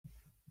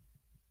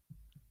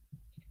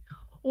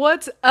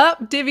What's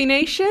up, Divi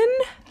Nation?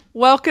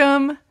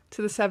 Welcome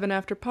to the 7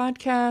 After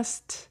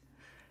podcast.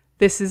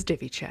 This is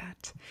Divi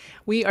Chat.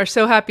 We are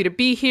so happy to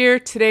be here.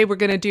 Today we're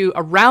going to do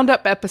a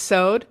roundup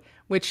episode,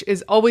 which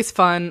is always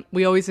fun.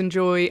 We always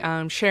enjoy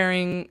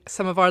sharing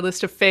some of our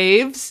list of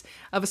faves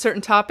of a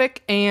certain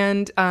topic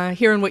and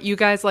hearing what you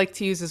guys like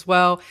to use as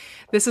well.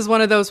 This is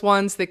one of those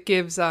ones that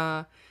gives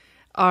our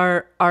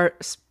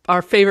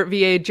favorite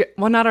VA,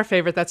 well, not our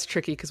favorite, that's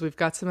tricky because we've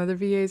got some other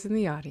VAs in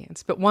the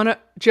audience, but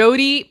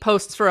Jody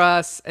posts for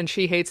us and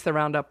she hates the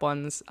roundup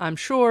ones, I'm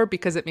sure,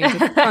 because it means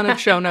a ton of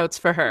show notes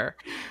for her.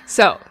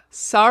 So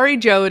sorry,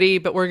 Jody,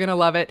 but we're going to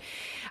love it.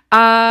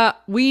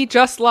 We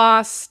just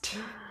lost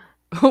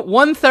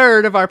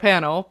 1/3 of our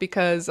panel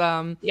because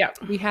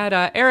we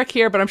had Eric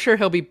here, but I'm sure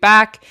he'll be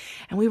back.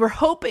 And we were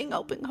hoping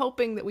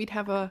that we'd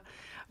have a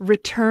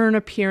return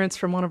appearance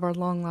from one of our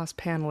long-lost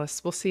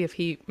panelists. We'll see if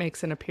he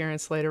makes an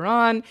appearance later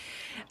on.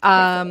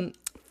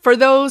 For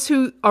those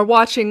who are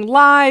watching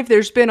live,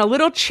 there's been a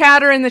little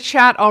chatter in the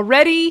chat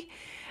already.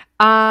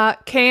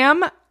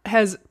 Cam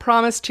has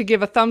promised to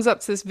give a thumbs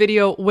up to this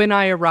video when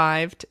I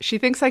arrived. She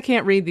thinks I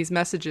can't read these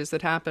messages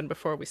that happen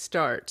before we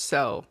start.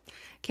 So,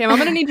 Cam, I'm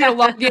going to need you to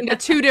log into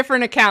 2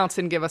 different accounts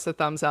and give us a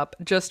thumbs up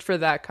just for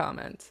that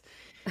comment.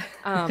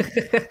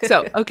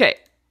 Okay.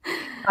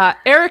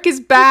 Eric is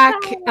back.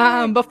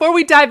 Before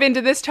we dive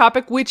into this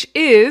topic, which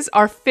is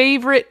our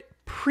favorite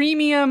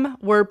premium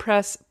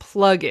WordPress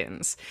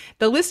plugins.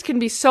 The list can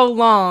be so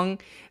long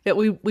that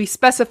we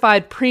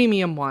specified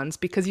premium ones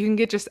because you can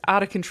get just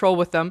out of control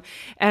with them.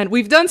 And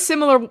we've done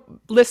similar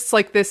lists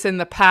like this in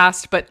the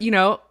past, but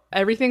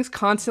everything's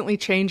constantly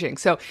changing.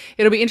 So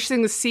it'll be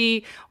interesting to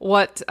see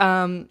what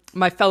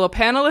my fellow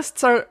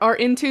panelists are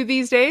into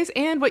these days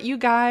and what you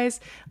guys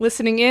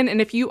listening in.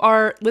 And if you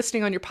are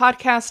listening on your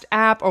podcast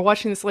app or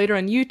watching this later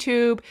on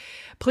YouTube,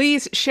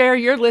 please share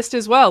your list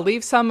as well.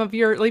 Leave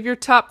your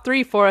top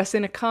 3 for us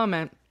in a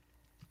comment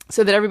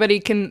so that everybody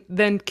can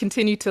then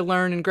continue to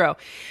learn and grow.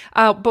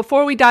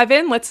 Before we dive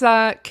in, let's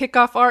kick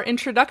off our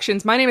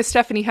introductions. My name is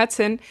Stephanie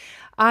Hudson.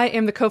 I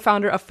am the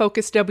co-founder of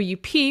Focus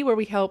WP, where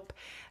we help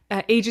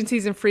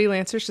agencies and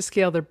freelancers to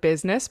scale their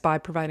business by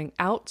providing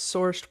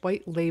outsourced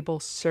white label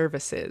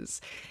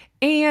services.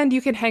 And you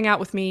can hang out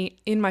with me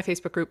in my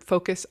Facebook group,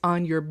 Focus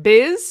on Your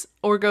Biz,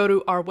 or go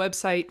to our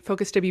website,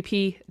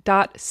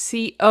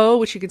 focuswp.co,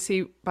 which you can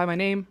see by my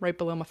name right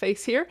below my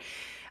face here.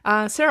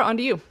 Sarah, on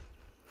to you.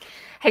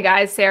 Hey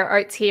guys, Sarah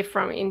Oates here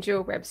from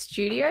Endure Web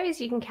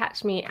Studios. You can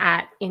catch me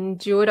at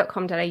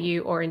endure.com.au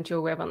or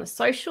Endure Web on the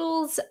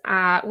socials.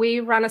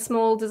 We run a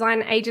small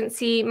design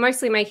agency,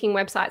 mostly making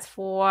websites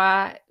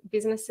for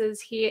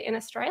businesses here in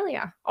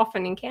Australia,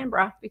 often in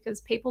Canberra,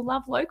 because people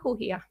love local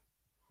here.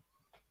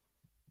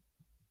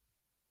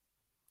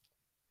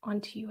 On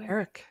to you,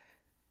 Eric.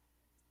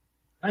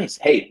 Nice.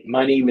 Hey,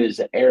 my name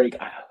is Eric.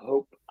 I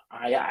hope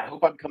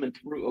I'm coming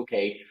through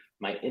okay.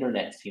 My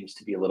internet seems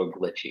to be a little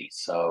glitchy,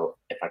 so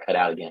if I cut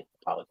out again,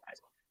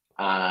 apologize.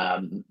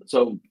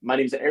 So my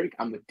name is Eric.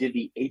 I'm with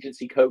Divi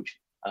Agency Coach.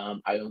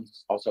 I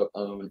also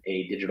own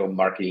a digital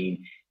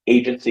marketing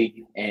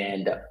agency,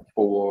 and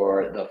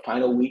for the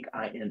final week,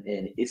 I am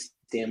in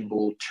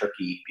Istanbul,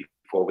 Turkey,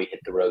 before we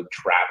hit the road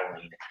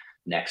traveling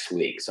next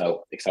week.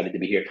 So excited to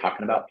be here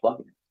talking about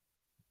plugins.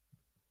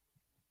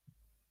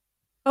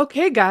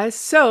 Okay, guys.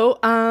 So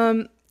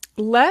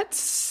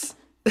let's.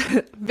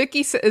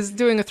 Vicky is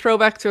doing a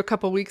throwback to a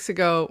couple weeks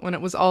ago when it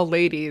was all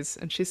ladies,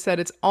 and she said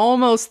it's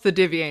almost the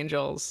Divi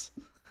Angels.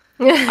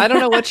 I don't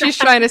know what she's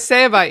trying to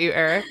say about you,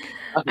 Eric.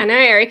 I know,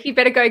 Eric. You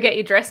better go get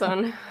your dress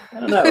on.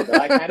 I don't know,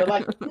 but I kind of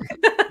like it.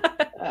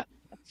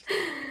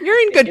 You're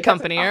in good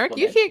company, Eric.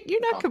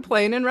 You're not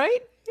complaining, right?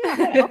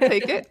 Yeah, I'll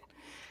take it.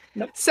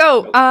 Nope.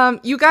 So,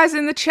 you guys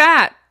in the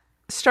chat,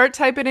 start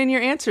typing in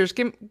your answers.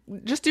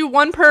 Just do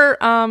one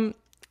per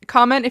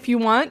comment if you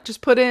want.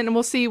 Just put in and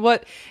we'll see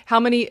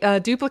how many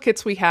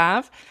duplicates we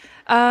have.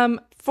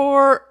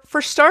 For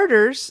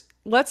starters,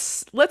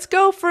 let's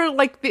go for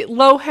like the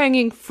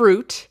low-hanging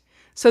fruit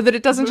so that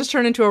it doesn't just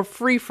turn into a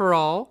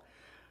free-for-all.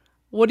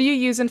 What are you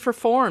using for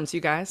forms,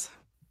 you guys?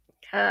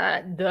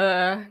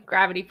 The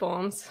Gravity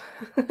Forms.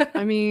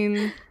 I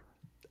mean,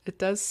 it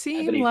does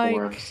seem Gravity like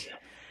Forms.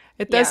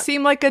 It does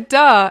seem like a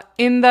duh.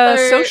 In the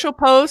social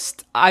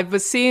post, I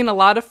was seeing a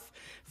lot of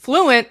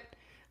Fluent.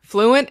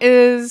 Fluent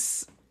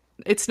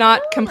it's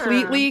not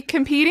completely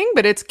competing,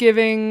 but it's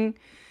giving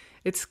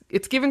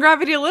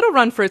Gravity a little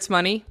run for its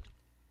money.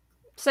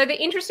 So the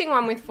interesting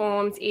one with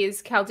forms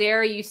is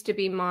Caldera used to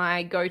be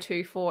my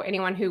go-to for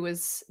anyone who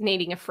was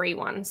needing a free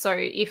one. So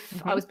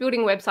if I was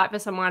building a website for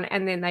someone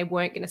and then they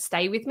weren't going to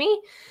stay with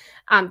me,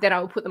 then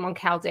I would put them on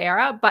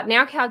Caldera. But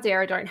now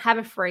Caldera don't have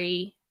a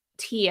free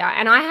tier,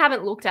 and I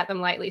haven't looked at them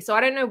lately, so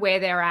I don't know where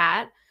they're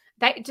at.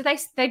 They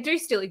do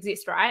still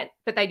exist, right?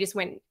 But they just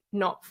went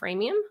not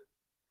freemium.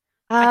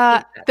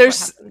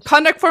 There's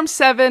Conduct Form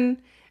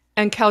 7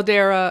 and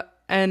Caldera,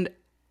 and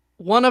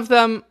one of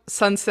them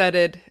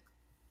sunsetted,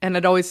 and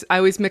I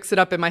always mix it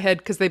up in my head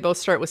because they both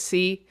start with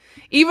C,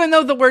 even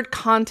though the word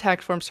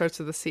contact form starts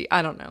with a C.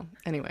 I don't know.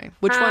 Anyway,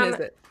 which one is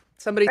it?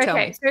 Somebody tell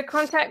Okay, me. so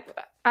contact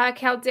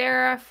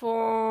Caldera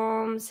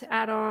Forms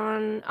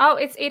add-on. Oh,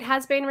 it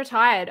has been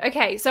retired.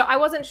 Okay, so I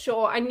wasn't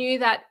sure. I knew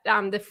that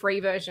the free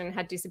version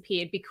had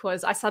disappeared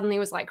because I suddenly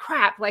was like,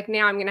 crap, like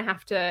now I'm going to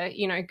have to,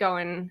 go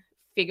and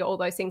figure all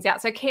those things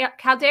out. So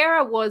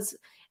Caldera was,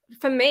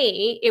 for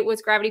me, it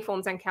was Gravity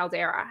Forms and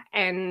Caldera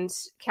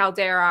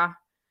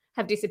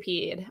have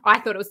disappeared. I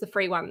thought it was the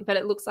free one, but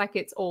it looks like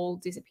it's all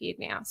disappeared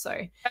now.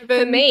 So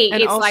for me,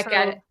 it's like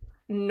a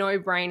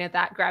no-brainer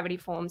that Gravity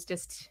Forms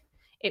just...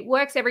 It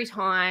works every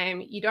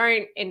time. You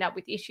don't end up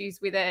with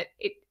issues with it.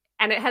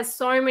 And it has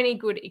so many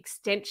good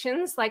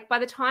extensions. Like by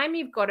the time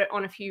you've got it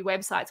on a few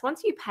websites,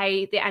 once you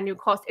pay the annual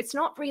cost, it's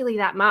not really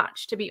that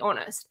much, to be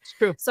honest. It's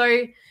true. So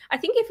I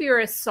think if you're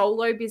a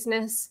solo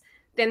business,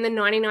 then the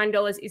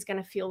 $99 is going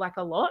to feel like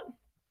a lot.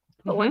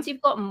 But once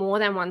you've got more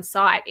than one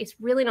site, it's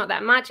really not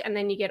that much. And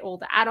then you get all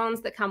the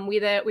add-ons that come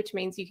with it, which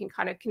means you can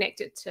kind of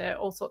connect it to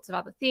all sorts of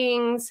other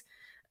things.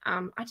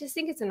 I just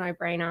think it's a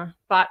no-brainer.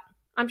 But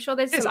I'm sure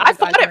there's some... I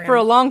fought it for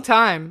a long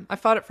time.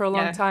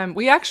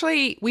 We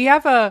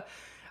have a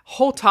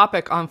whole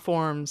topic on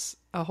forms,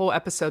 a whole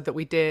episode that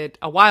we did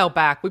a while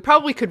back. We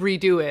probably could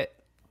redo it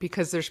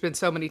because there's been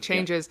so many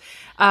changes.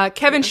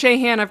 Kevin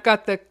Shahan, I've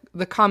got the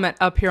comment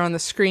up here on the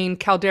screen.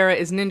 Caldera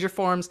is Ninja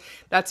Forms.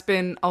 That's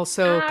been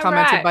also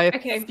commented by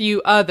a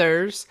few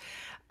others.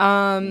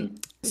 I'm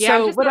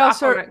just what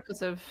else are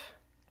because of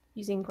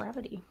using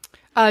Gravity?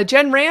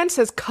 Jen Rand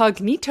says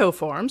Cognito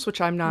Forms,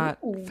 which I'm not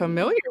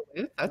familiar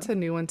with. That's a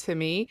new one to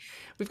me.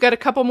 We've got a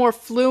couple more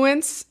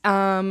Fluence.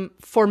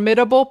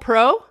 Formidable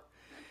Pro.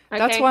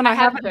 That's one I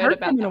haven't heard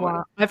about in a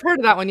while. I've heard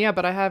of that one, yeah,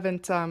 but I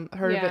haven't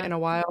heard of it in a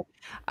while.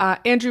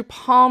 Andrew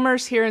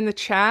Palmer's here in the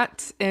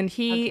chat, and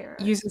he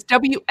uses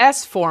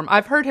WS Form.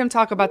 I've heard him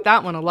talk about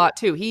that one a lot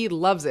too. He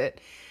loves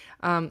it.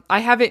 I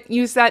haven't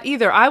used that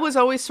either. I was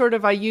always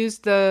I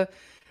used the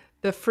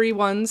free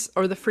ones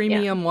or the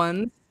freemium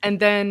ones. And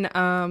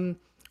then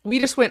we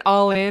just went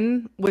all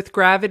in with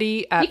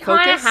Gravity at Focus. You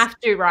kind of have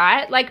to,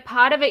 right? Like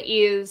part of it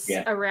is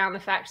around the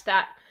fact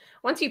that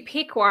once you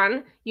pick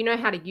one, you know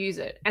how to use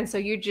it. And so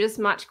you're just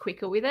much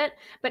quicker with it.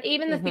 But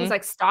even the things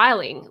like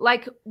styling,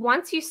 like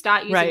once you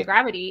start using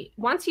Gravity,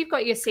 once you've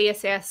got your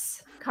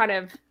CSS kind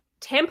of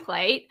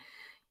template,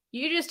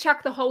 you just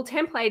chuck the whole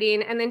template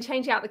in and then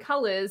change out the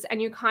colors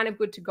and you're kind of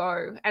good to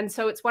go. And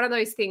so it's one of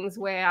those things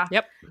where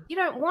you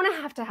don't want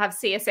to have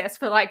CSS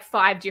for like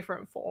 5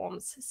 different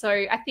forms. So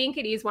I think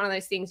it is one of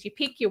those things, you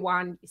pick your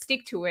one, you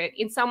stick to it.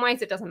 In some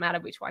ways, it doesn't matter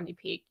which one you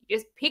pick. You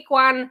just pick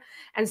one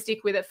and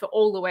stick with it for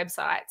all the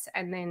websites.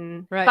 And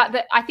then,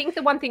 but I think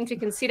the one thing to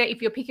consider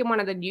if you're picking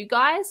one of the new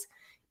guys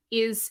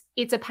is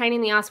it's a pain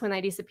in the ass when they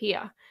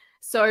disappear.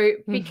 So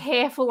be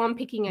careful on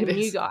picking a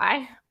new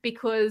guy,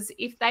 because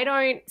if they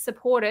don't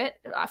support it,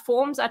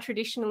 forms are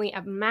traditionally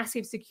a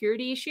massive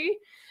security issue.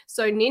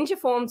 So Ninja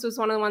Forms was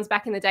one of the ones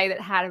back in the day that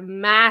had a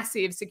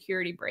massive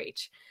security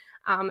breach.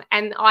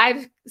 And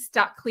I've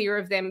stuck clear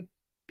of them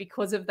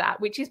because of that,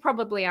 which is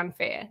probably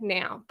unfair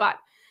now. But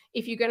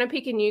if you're going to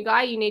pick a new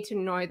guy, you need to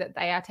know that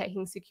they are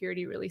taking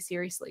security really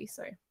seriously.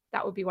 So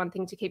that would be one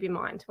thing to keep in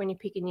mind when you're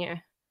picking your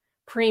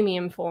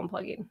premium form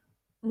plugin.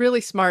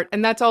 Really smart.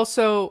 And that's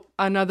also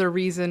another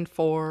reason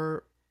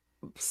for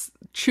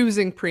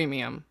choosing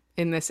premium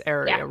in this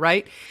area,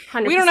 right?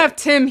 100%. We don't have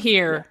Tim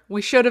here. Yeah.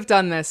 We should have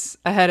done this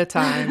ahead of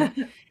time.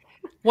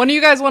 One of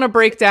you guys want to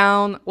break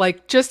down,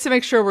 like, just to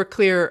make sure we're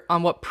clear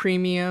on what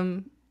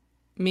premium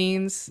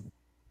means?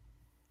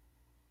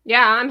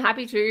 Yeah, I'm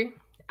happy to.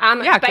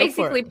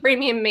 Basically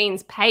premium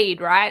means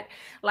paid, right?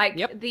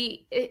 Like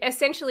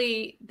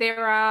essentially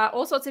there are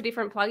all sorts of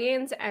different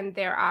plugins and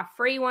there are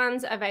free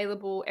ones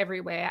available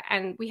everywhere.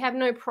 And we have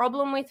no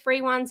problem with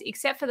free ones,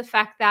 except for the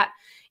fact that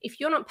if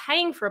you're not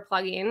paying for a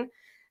plugin,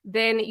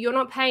 then you're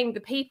not paying the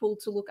people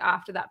to look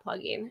after that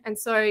plugin. And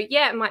so,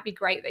 it might be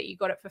great that you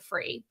got it for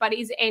free, but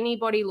is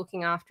anybody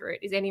looking after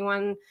it? Is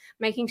anyone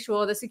making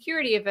sure the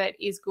security of it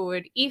is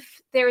good?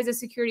 If there is a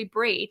security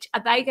breach,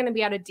 are they going to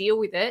be able to deal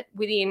with it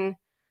within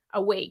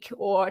a week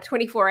or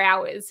 24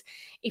 hours?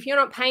 If you're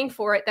not paying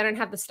for it, they don't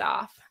have the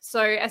staff.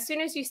 So as soon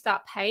as you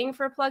start paying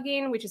for a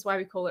plugin, which is why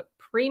we call it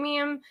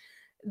premium,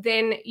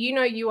 then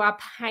you are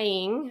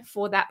paying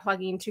for that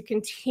plugin to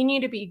continue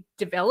to be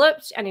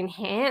developed and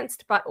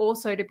enhanced, but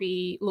also to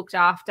be looked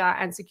after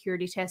and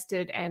security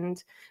tested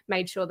and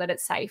made sure that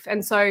it's safe.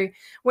 And so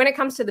when it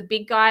comes to the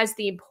big guys,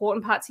 the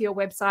important parts of your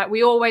website,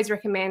 we always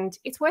recommend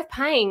it's worth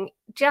paying,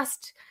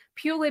 just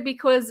purely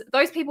because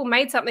those people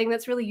made something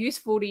that's really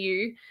useful to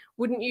you.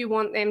 Wouldn't you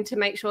want them to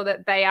make sure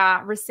that they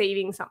are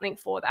receiving something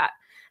for that?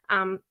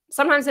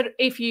 Sometimes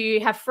if you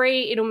have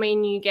free, it'll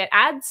mean you get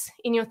ads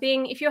in your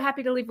thing. If you're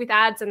happy to live with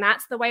ads and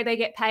that's the way they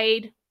get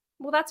paid,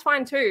 well, that's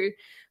fine too.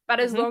 But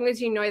as long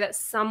as you know that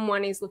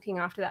someone is looking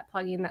after that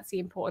plugin, that's the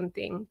important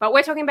thing. But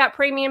we're talking about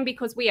premium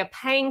because we are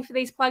paying for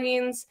these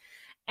plugins,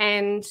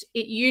 and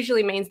it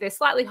usually means they're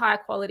slightly higher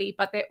quality,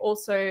 but they're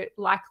also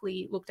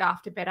likely looked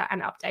after better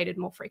and updated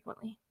more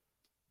frequently.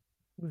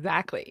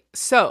 Exactly.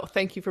 So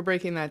thank you for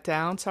breaking that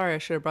down. Sorry, I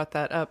should have brought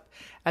that up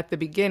at the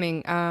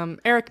beginning.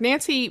 Eric,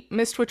 Nancy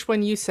missed which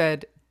one you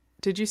said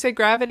Did you say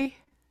Gravity?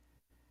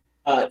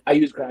 I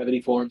use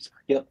Gravity Forms.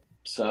 Yep.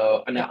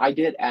 So now I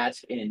did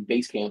ask in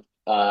Basecamp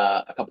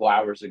a couple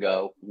hours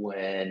ago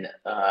when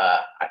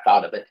I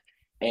thought of it,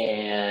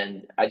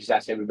 and I just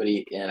asked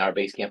everybody in our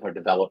Basecamp, our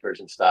developers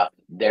and stuff,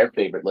 their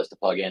favorite list of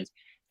plugins.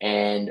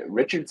 And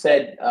Richard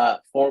said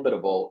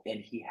Formidable, and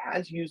he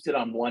has used it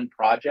on one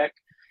project.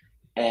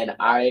 And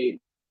I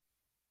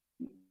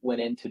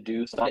went in to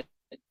do something,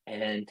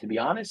 and to be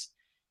honest,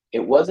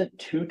 it wasn't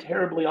too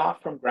terribly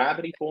off from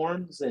Gravity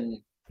Forms,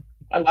 and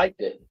I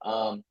liked it.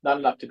 Not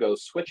enough to go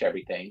switch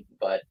everything,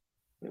 but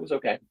it was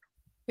okay.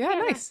 Yeah,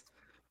 nice.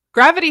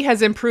 Gravity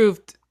has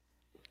improved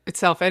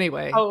itself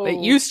anyway. Oh, it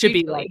used to be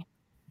hugely. like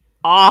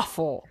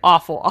awful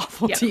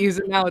Yeah. to use,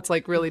 and now it's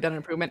like really done an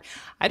improvement.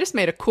 I just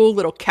made a cool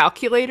little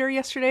calculator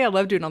yesterday. I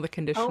love doing all the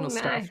conditional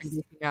stuff nice. and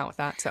geeking out with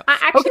that. So I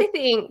actually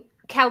think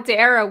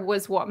Caldera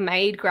was what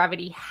made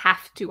Gravity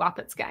have to up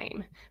its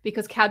game,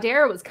 because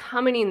Caldera was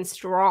coming in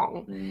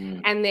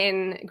strong, and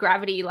then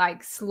Gravity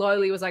like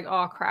slowly was like,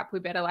 oh crap, we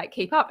better like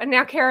keep up, and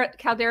now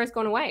Caldera's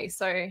gone away.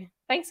 So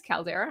thanks,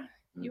 Caldera.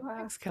 You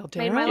Thanks, made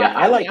Caldera. my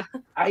Yeah, life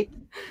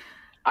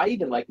I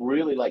even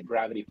really like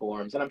Gravity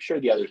Forms, and I'm sure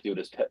the others do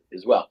it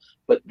as well.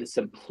 But the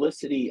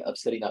simplicity of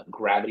setting up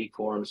Gravity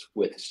Forms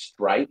with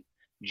Stripe,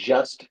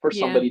 just for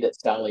somebody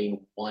that's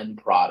selling one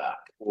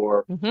product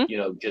or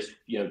just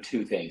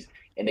two things,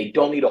 and they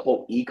don't need a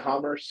whole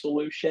e-commerce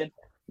solution.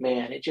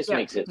 Man, it just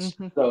makes it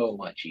so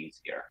much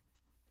easier.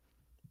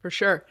 For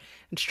sure.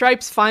 And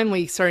Stripe's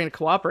finally starting to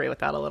cooperate with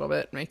that a little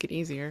bit, make it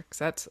easier, because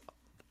that's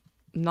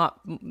not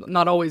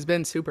always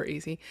been super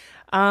easy.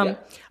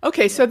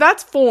 Okay, so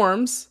that's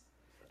Forms.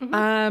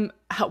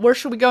 Where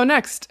should we go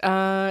next?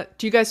 Do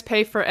you guys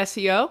pay for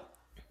SEO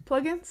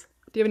plugins?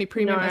 Do you have any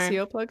premium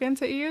SEO plugins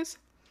that you use?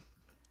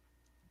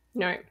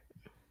 No.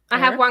 I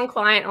have one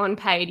client on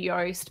paid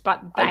Yoast,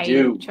 but they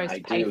chose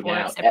to pay for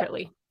it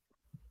separately.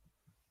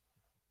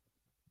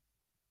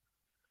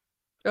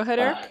 Go ahead,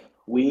 Eric.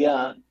 We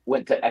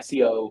went to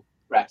SEO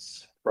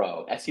Press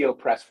Pro.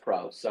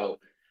 So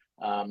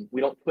we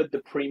don't put the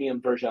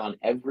premium version on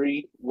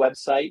every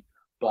website,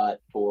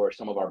 but for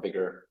some of our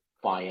bigger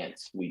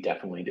clients, we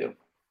definitely do.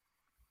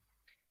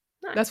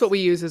 Nice. That's what we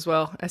use as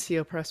well,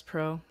 SEO Press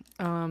Pro.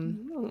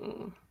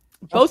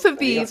 Both of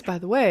these, by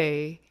the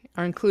way,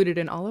 are included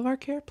in all of our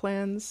care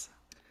plans.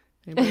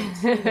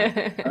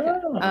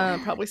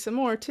 Probably some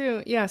more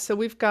too. Yeah, so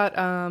we've got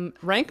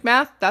Rank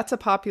Math. That's a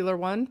popular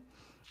one.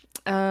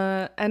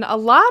 And a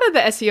lot of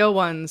the SEO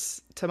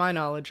ones, to my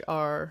knowledge,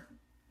 are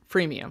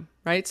freemium,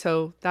 right?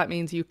 So that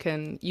means you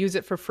can use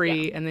it for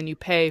free and then you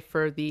pay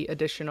for the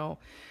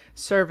additional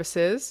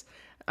services.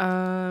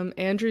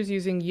 Andrew's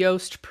using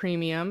Yoast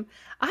Premium.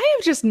 I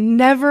have just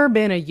never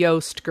been a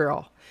Yoast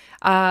girl.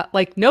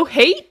 Like, no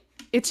hate.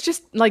 It's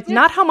just like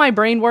not how my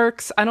brain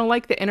works. I don't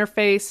like the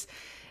interface.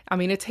 I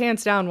mean, it's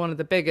hands down one of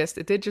the biggest.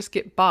 It did just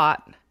get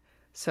bought,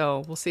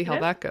 so we'll see how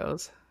that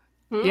goes.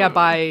 Yeah,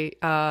 by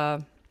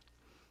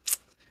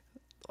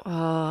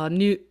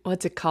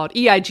what's it called?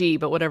 EIG,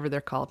 but whatever they're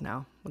called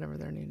now, whatever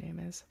their new name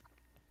is.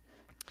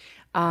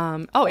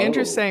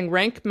 Andrew's saying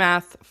Rank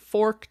Math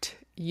forked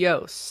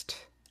Yoast.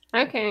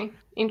 Okay,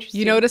 interesting.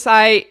 You notice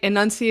I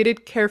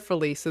enunciated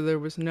carefully, so there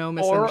was no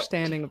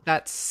misunderstanding of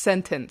that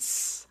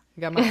sentence.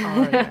 I got my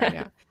R in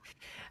there,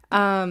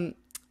 yeah.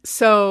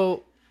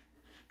 So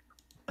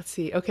let's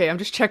see. Okay, I'm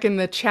just checking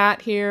the chat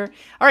here.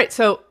 All right,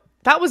 so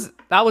that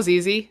was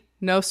easy.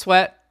 No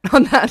sweat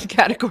on that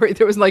category.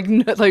 There was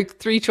like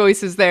 3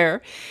 choices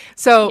there.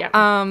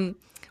 So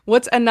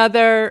what's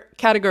another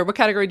category? What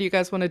category do you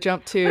guys want to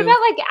jump to? What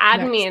about like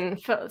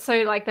admin?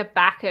 So like the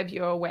back of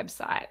your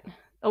website.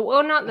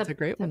 Well, not That's a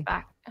great one.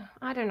 Back.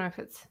 I don't know if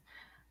it's.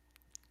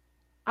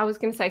 I was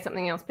going to say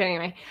something else, but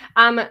anyway.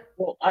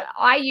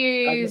 I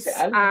use. Go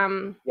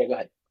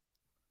ahead.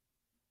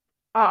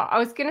 Oh, I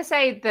was going to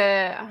say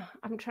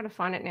I'm trying to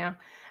find it now.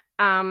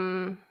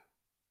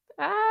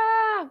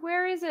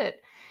 Where is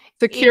it?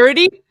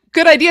 Security.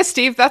 Good idea,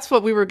 Steve. That's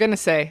what we were going to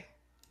say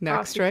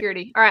next,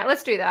 security. Right? All right,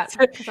 let's do that.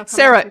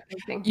 Sarah,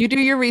 you do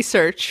your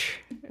research,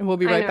 and we'll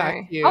be right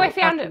back to you. Oh, I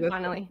found it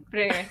finally. But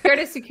anyway, go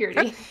to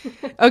security.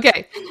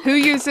 Okay. Who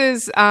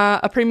uses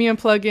a premium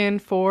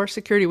plugin for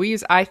security? We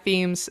use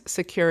iThemes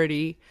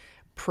Security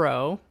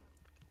Pro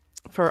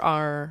for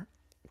our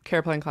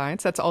care plan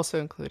clients. That's also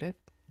included,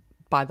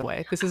 by the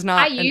way. This is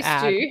not an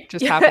ad. It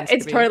just happens to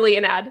be. It's totally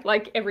an ad.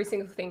 Like every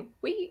single thing.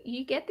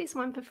 You get this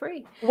one for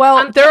free.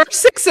 Well, there are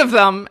 6 of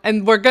them,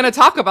 and we're going to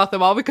talk about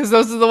them all because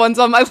those are the ones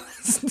on my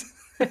list.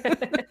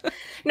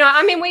 No,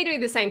 I mean, we do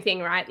the same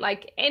thing, right?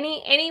 Like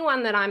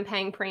anyone that I'm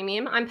paying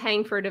premium, I'm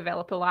paying for a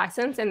developer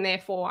license, and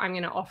therefore I'm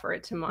going to offer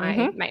it to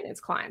my maintenance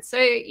clients. So,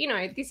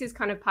 this is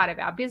kind of part of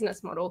our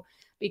business model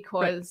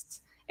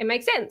because it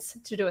makes sense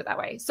to do it that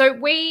way. So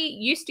we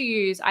used to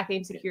use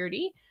iThemes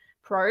Security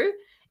Pro,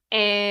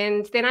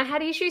 and then I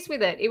had issues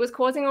with it. It was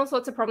causing all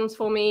sorts of problems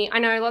for me. I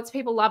know lots of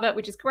people love it,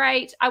 which is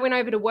great. I went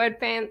over to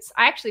WordFence.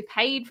 I actually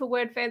paid for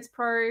WordFence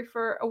Pro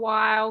for a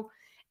while,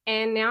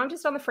 and now I'm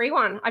just on the free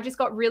one. I've just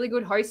got really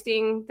good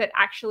hosting that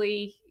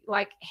actually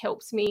like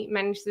helps me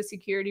manage the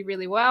security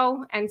really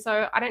well. And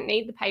so I don't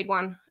need the paid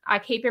one. I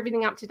keep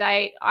everything up to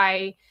date.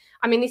 I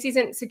mean, this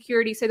isn't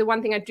security. So the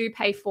one thing I do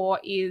pay for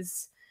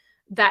is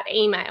that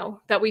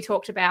email that we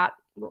talked about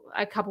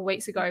a couple of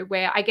weeks ago,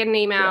 where I get an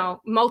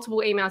email, multiple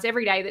emails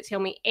every day that tell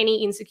me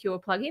any insecure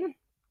plugin.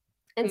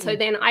 And so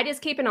then I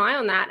just keep an eye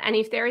on that. And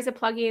if there is a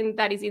plugin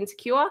that is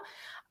insecure,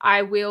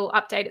 I will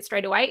update it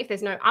straight away. If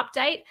there's no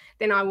update,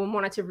 then I will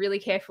monitor really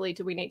carefully.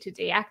 Do we need to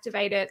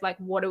deactivate it? Like,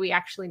 what do we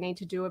actually need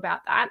to do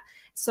about that?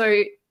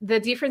 So the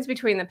difference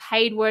between the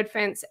paid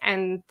WordFence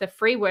and the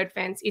free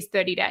WordFence is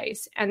 30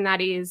 days. And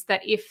that is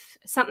that if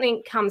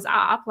something comes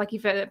up, like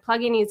if a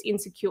plugin is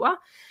insecure,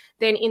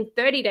 then in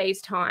 30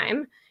 days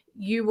time,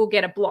 you will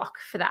get a block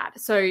for that.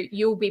 So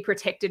you'll be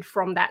protected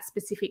from that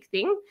specific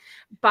thing.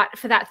 But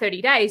for that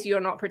 30 days, you're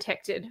not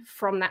protected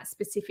from that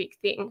specific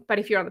thing. But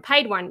if you're on the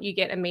paid one, you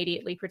get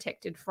immediately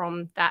protected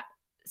from that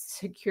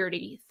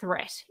security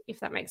threat, if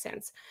that makes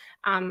sense.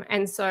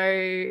 And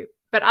so,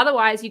 but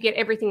otherwise you get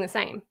everything the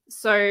same.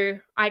 So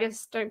I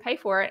just don't pay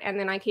for it. And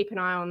then I keep an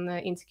eye on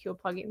the insecure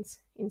plugins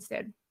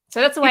instead.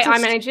 So that's the way I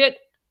manage it.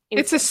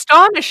 It's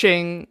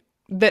astonishing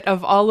that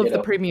of all of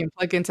the premium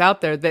plugins out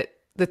there, that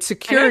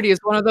security is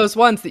one of those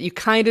ones that you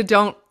kind of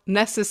don't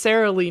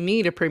necessarily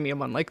need a premium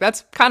one. Like,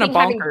 that's kind of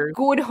bonkers.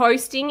 Good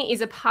hosting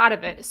is a part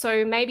of it.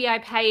 So maybe I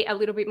pay a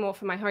little bit more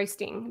for my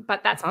hosting,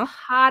 but that's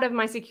part of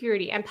my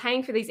security. And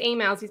paying for these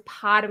emails is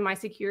part of my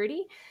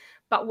security.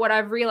 But what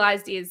I've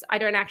realized is I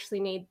don't actually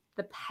need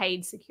the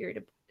paid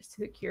security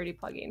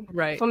plugin.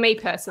 Right. For me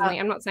personally,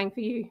 I'm not saying for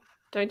you.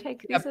 Don't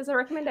take this as a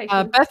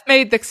recommendation. Beth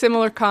made the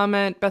similar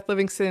comment. Beth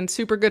Livingston,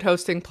 super good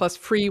hosting plus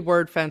free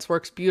WordFence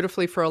works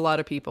beautifully for a lot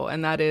of people.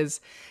 And that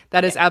is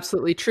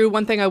absolutely true.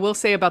 One thing I will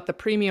say about the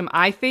premium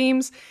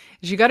iThemes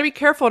is you got to be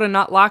careful to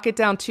not lock it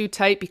down too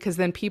tight, because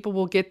then people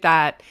will get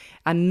that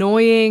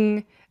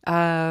annoying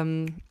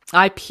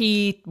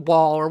IP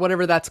wall or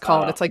whatever that's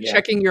called. It's like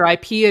checking your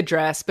IP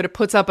address, but it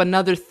puts up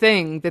another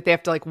thing that they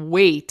have to like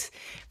wait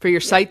for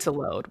your site to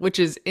load, which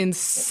is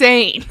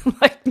insane.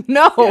 Like,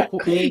 no,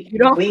 you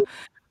don't.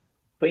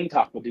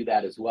 CleanTalk will do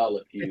that as well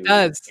if you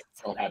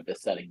don't have the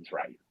settings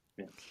right.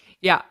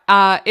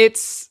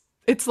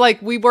 It's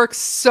like we work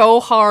so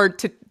hard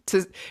to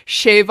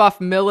shave off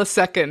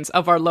milliseconds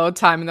of our load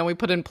time, and then we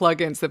put in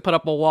plugins that put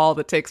up a wall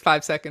that takes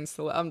 5 seconds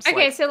to load. So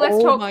let's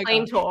talk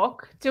CleanTalk.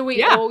 Do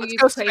we all use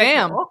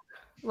CleanTalk?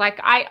 Like,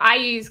 I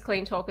use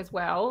CleanTalk as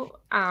well.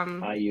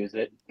 I use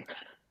it.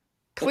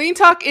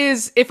 CleanTalk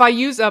is, if I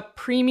use a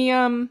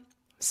premium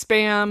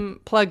spam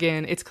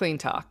plugin, it's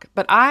CleanTalk.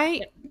 But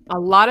a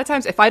lot of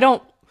times, if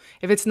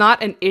it's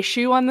not an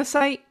issue on the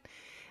site,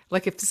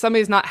 like if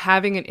somebody's not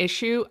having an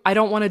issue, I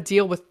don't want to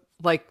deal with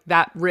like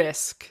that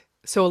risk.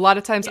 So a lot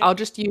of times I'll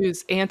just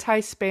use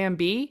Anti-Spam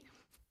Bee.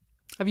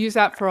 I've used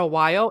that for a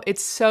while.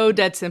 It's so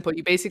dead simple.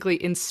 You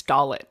basically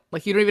install it.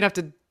 Like, you don't even have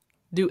to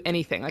do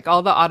anything. Like,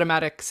 all the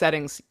automatic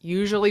settings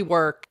usually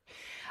work,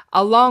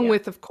 along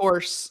with, of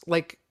course,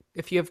 like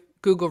if you have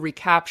Google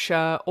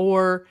reCAPTCHA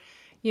or,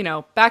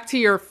 back to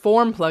your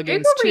form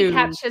plugins Google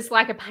reCAPTCHA is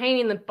like a pain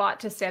in the butt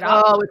to set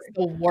up. Oh, it's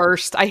the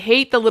worst. I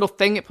hate the little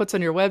thing it puts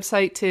on your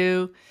website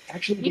too.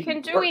 Actually, you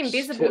can do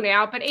invisible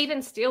now, but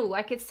even still,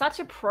 like, it's such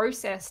a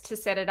process to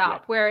set it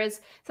up. Whereas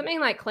something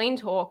like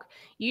CleanTalk,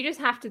 you just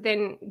have to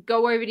then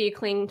go over to your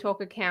CleanTalk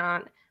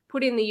account,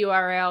 put in the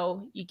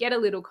URL, you get a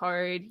little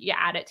code, you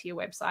add it to your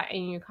website,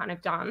 and you're kind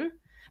of done.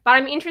 But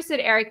I'm interested,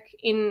 Eric,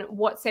 in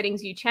what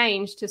settings you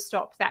changed to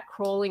stop that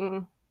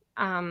crawling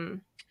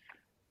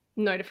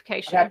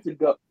notification.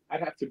 I'd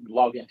have to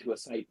log into a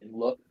site and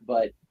look,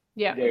 but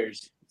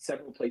there's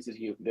several places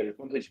there's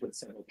one place with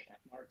several check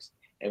marks,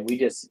 and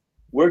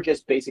we're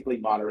just basically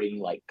moderating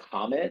like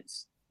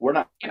comments. We're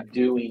not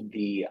doing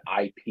the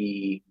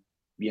IP,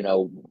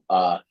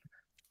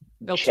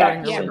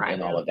 checks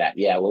and all of that.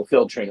 Yeah, we're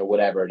filtering or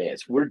whatever it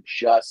is. We're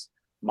just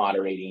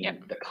moderating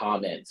the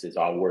comments is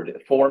all we're doing.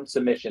 Form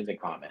submissions and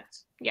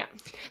comments. Yeah.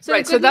 So,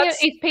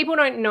 if people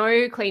don't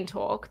know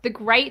CleanTalk, the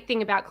great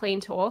thing about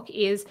CleanTalk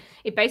is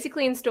it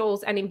basically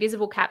installs an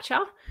invisible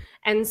CAPTCHA.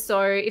 And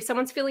so if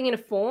someone's filling in a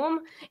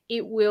form,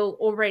 it will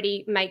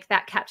already make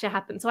that CAPTCHA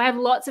happen. So I have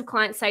lots of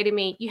clients say to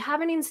me, you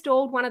haven't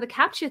installed one of the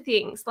CAPTCHA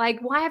things. Like,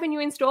 why haven't you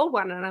installed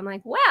one? And I'm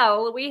like,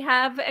 well, we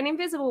have an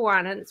invisible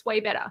one and it's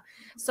way better.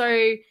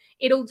 So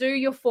it'll do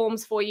your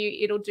forms for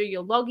you. It'll do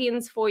your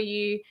logins for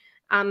you.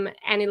 And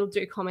it'll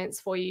do comments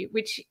for you,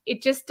 which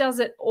it just does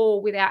it all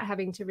without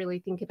having to really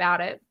think about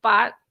it.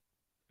 But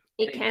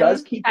it can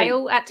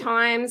fail at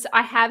times.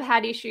 I have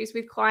had issues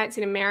with clients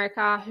in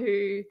America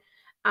who,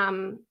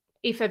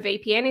 if a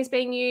VPN is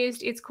being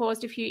used, it's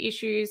caused a few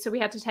issues. So we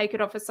had to take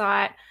it off a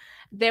site.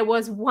 There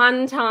was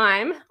one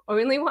time,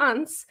 only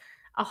once,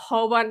 a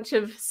whole bunch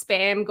of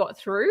spam got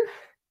through,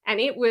 and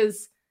it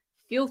was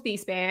filthy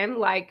spam,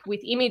 like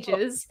with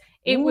images.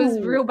 It was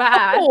real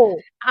bad.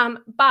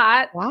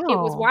 But it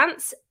was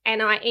once,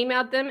 and I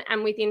emailed them,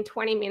 and within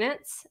 20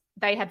 minutes,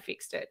 they had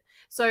fixed it.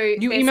 So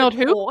you emailed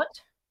support,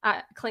 who?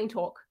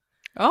 CleanTalk.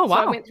 Oh, wow.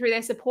 So I went through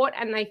their support,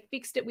 and they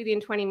fixed it within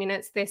 20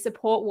 minutes. Their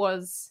support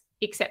was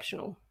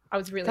exceptional. I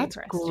was really That's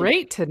impressed.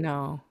 great to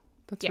know.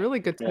 That's really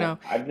good to know.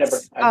 I've never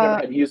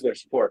had to use their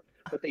support,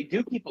 but they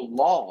do keep a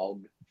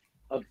log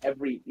of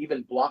every,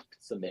 even blocked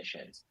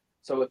submissions.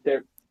 So if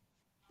there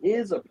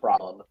is a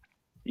problem,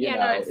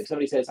 if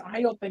somebody says,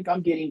 I don't think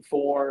I'm getting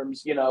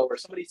forms, or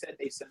somebody said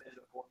they submitted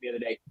a form the other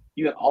day,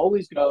 you can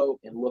always go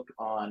and look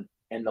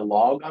in the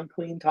log on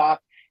Clean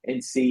Talk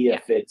and see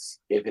if it's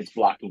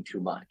blocking too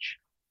much.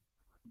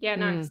 Yeah,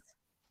 nice.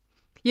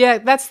 Yeah,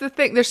 that's the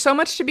thing. There's so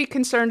much to be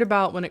concerned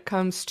about when it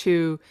comes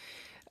to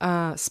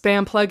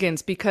spam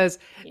plugins, because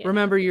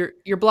remember,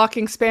 you're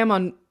blocking spam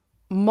on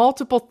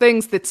multiple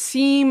things that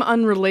seem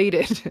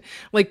unrelated.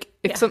 Like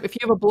if you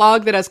have a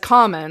blog that has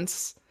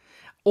comments,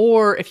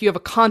 or if you have a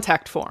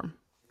contact form,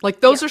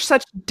 like those are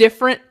such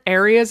different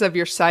areas of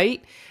your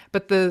site,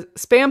 but the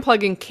spam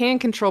plugin can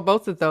control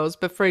both of those.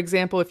 But for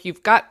example, if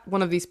you've got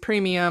one of these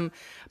premium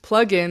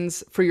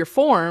plugins for your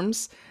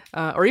forms,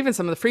 or even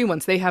some of the free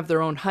ones, they have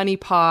their own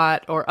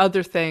honeypot or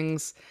other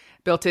things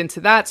built into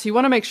that. So you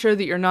want to make sure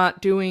that you're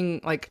not doing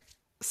like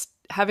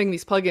having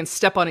these plugins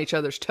step on each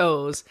other's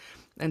toes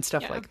and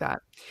stuff like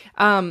that.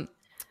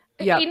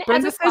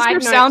 Brenda says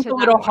your sounds a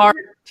little hard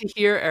to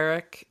hear,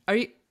 Eric. Are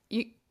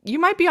you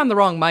might be on the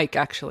wrong mic,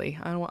 actually.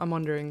 I'm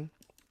wondering.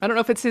 I don't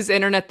know if it's his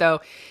internet, though.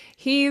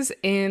 He's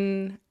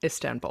in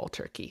Istanbul,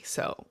 Turkey.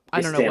 So I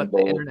don't know what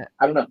the internet.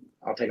 I don't know.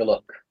 I'll take a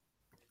look.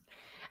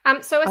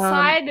 So a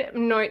side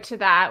note to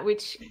that,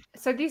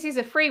 so this is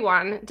a free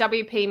one,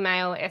 WP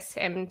Mail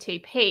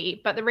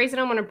SMTP. But the reason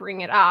I want to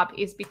bring it up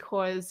is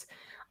because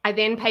I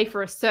then pay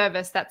for a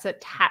service that's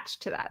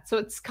attached to that. So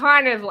it's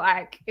kind of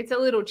like, it's a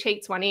little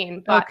cheats one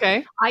in. But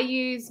I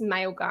use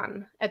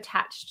Mailgun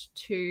attached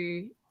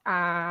to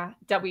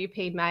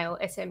WP Mail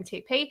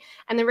SMTP.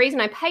 And the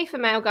reason I pay for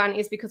Mailgun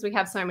is because we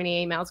have so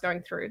many emails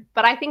going through.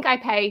 But I think I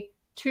pay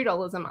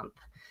 $2 a month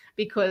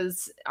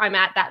because I'm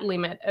at that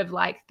limit of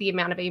like the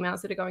amount of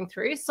emails that are going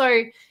through.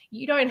 So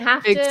you don't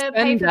have to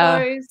pay for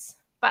those.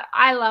 But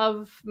I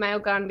love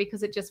Mailgun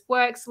because it just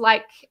works.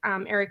 Like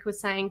Eric was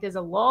saying, there's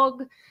a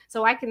log.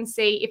 So I can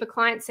see if a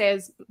client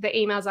says the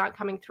emails aren't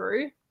coming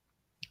through,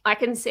 I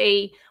can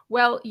see,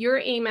 well, your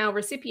email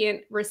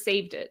recipient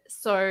received it.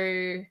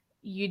 So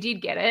you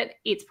did get it.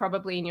 It's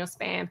probably in your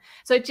spam.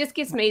 So it just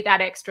gives me that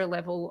extra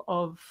level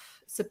of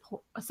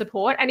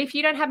support. And if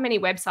you don't have many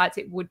websites,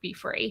 it would be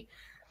free.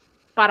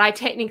 But I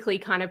technically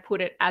kind of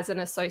put it as an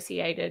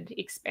associated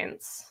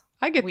expense.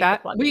 I get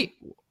that.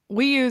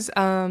 We use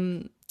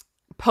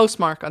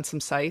Postmark on some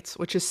sites,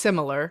 which is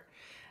similar.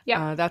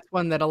 Yeah, that's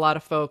one that a lot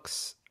of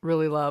folks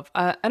really love.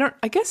 Does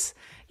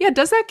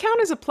that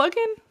count as a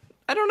plugin?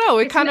 I don't know.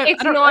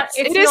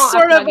 It is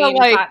sort of a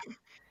like.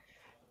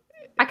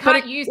 I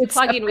can't use the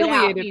plugin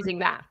without using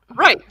that.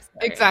 Right. So.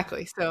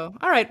 Exactly. So,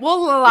 all right,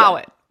 we'll allow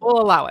it. We'll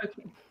allow it.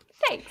 Okay.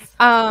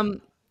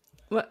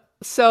 Thanks.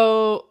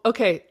 So,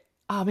 okay.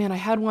 Oh man, I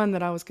had one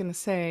that I was going to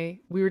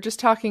say. We were just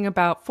talking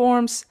about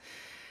forms.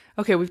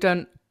 Okay, we've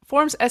done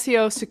forms,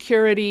 SEO,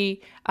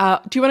 security.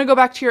 Do you want to go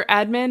back to your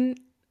admin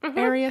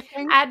area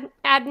thing?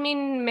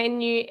 Admin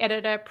Menu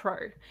Editor Pro.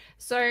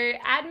 So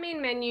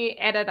Admin Menu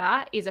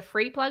Editor is a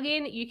free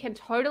plugin. You can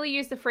totally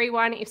use the free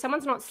one. If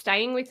someone's not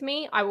staying with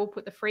me, I will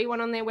put the free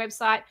one on their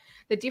website.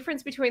 The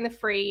difference between the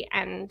free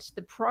and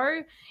the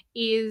pro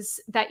is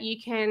that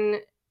you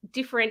can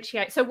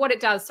differentiate. So what it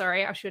does,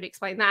 I should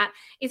explain that,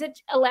 is it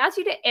allows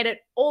you to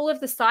edit all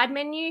of the side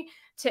menu,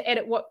 to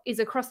edit what is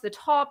across the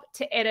top,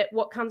 to edit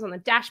what comes on the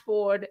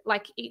dashboard.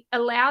 Like it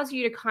allows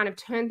you to kind of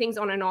turn things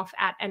on and off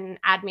at an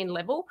admin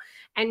level.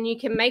 And you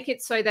can make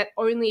it so that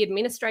only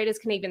administrators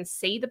can even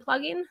see the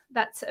plugin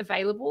that's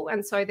available.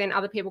 And so then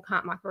other people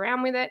can't muck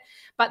around with it.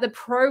 But the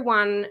pro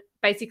one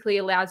basically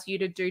allows you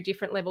to do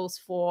different levels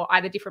for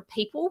either different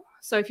people.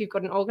 So if you've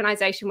got an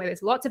organization where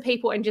there's lots of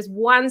people and just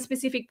one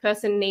specific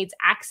person needs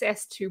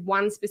access to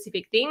one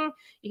specific thing,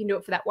 you can do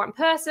it for that one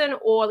person.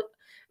 Or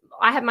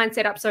I have mine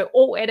set up so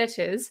all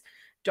editors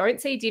don't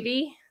see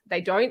Divi.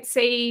 They don't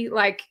see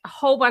like a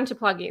whole bunch of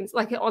plugins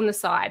like on the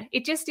side.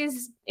 It just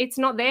is, it's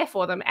not there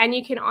for them. And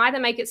you can either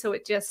make it so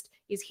it just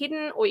is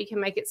hidden, or you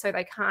can make it so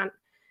they can't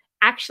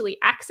actually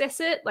access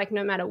it, like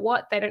no matter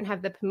what, they don't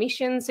have the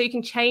permission. So you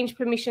can change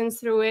permissions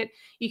through it.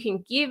 You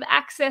can give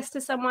access to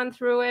someone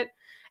through it.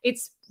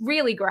 It's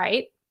really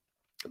great.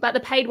 But the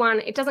paid one,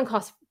 it doesn't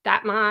cost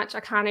that much. I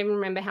can't even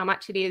remember how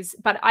much it is,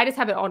 but I just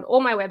have it on all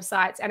my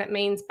websites. And it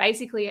means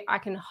basically I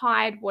can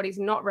hide what is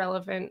not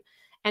relevant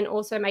and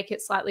also make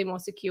it slightly more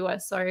secure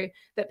so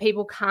that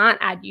people can't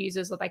add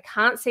users or they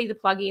can't see the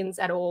plugins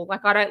at all.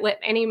 Like I don't let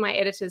any of my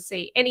editors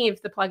see any of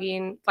the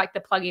plugin, like the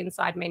plugin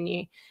side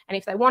menu. And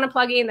if they want a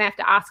plugin, they have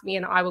to ask me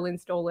and I will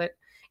install it.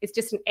 It's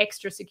just an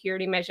extra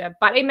security measure,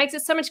 but it makes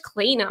it so much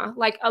cleaner.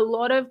 Like a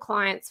lot of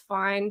clients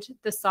find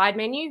the side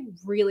menu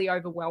really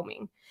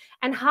overwhelming.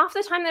 And half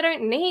the time they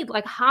don't need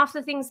like half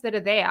the things that are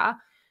there.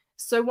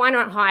 So why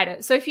not hide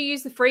it? So if you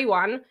use the free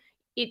one,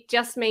 it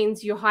just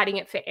means you're hiding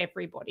it for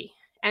everybody.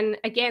 And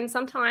again,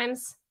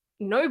 sometimes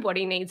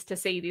nobody needs to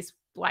see this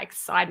like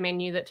side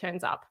menu that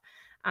turns up.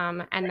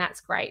 And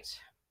that's great.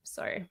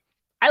 So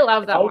I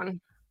love that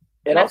one.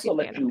 It also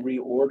lets you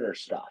reorder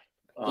stuff.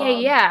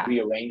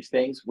 rearrange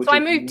things. Which so I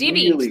moved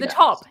Divi really to the nice.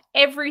 top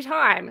every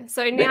time.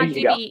 So now you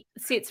Divi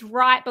sits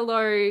right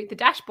below the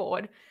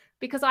dashboard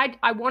because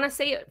I want to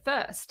see it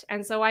first.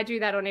 And so I do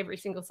that on every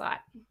single site.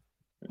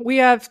 We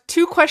have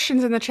 2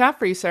 questions in the chat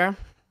for you, Sarah.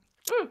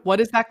 What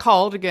is that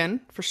called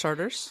again, for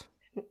starters?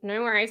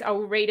 No worries. I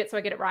will read it so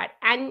I get it right.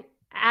 And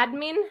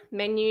Admin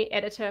Menu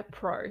Editor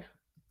Pro.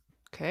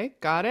 Okay,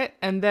 got it.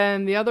 And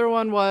then the other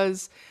one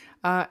was,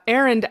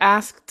 Aaron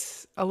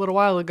asked a little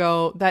while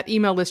ago, that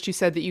email list you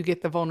said that you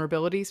get the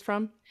vulnerabilities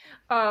from.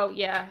 Oh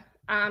yeah.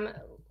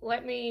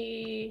 Let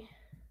me.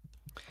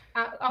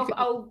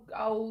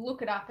 I'll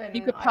look it up and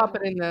you can pop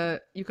it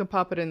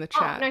in the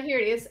chat. Oh, no, here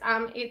it is.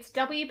 It's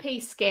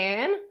WP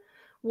Scan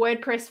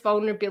WordPress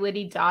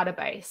Vulnerability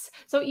Database.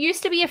 So it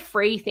used to be a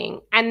free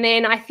thing, and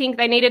then I think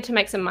they needed to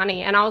make some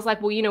money. And I was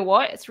like, well, you know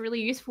what? It's really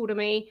useful to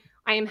me.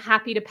 I am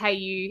happy to pay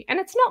you, and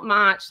it's not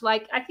much.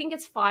 Like I think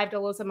it's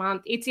 $5 a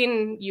month. It's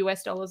in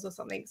US dollars or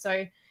something,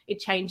 so it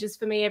changes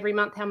for me every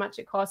month how much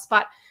it costs.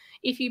 But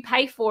if you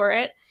pay for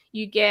it,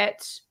 you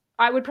get.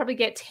 I would probably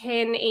get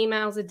 10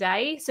 emails a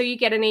day. So you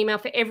get an email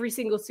for every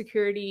single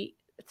security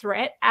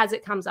threat as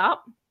it comes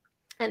up.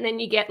 And then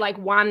you get like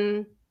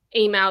one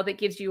email that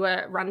gives you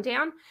a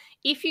rundown.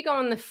 If you go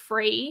on the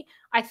free,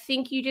 I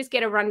think you just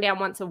get a rundown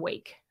once a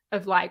week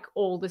of like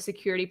all the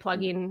security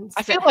plugins.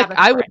 I feel like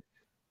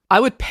I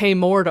would pay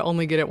more to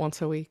only get it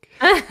once a week.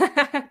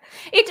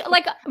 It's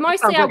like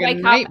mostly I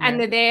wake up and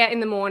they're there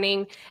in the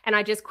morning and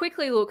I just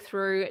quickly look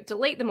through,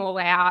 delete them all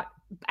out.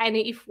 And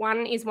if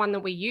one is one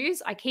that we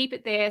use, I keep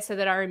it there so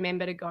that I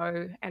remember to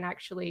go and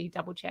actually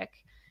double check.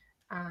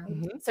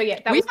 So yeah,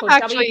 that was called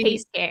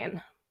WP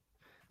Scan.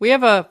 We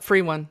have a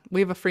free one. We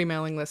have a free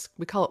mailing list.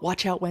 We call it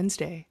Watch Out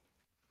Wednesday.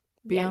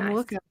 Be on the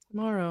lookout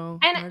tomorrow.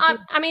 And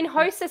I mean,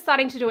 hosts are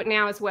starting to do it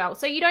now as well.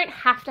 So you don't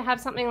have to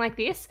have something like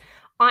this.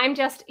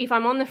 If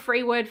I'm on the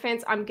free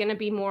WordFence, I'm going to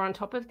be more on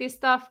top of this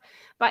stuff.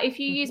 But if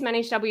you use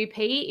Manage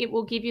WP, it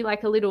will give you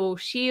like a little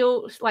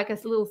shield, like a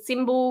little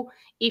symbol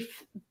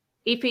if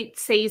it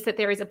sees that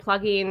there is a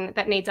plugin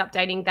that needs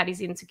updating that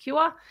is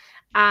insecure.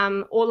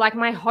 Or like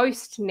my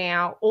host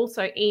now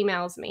also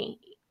emails me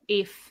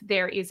if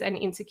there is an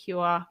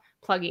insecure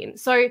plugin.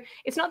 So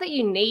it's not that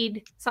you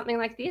need something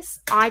like this.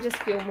 I just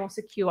feel more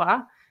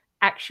secure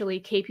actually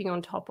keeping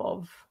on top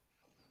of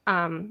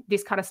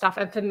this kind of stuff.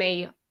 And for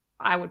me,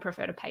 I would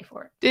prefer to pay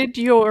for it. Did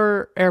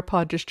your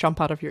AirPod just jump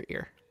out of your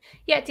ear?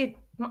 Yeah, it did.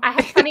 I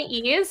have funny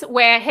ears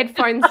where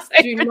headphones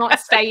do not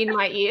stay in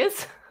my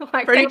ears.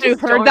 Like Freddie, you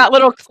heard that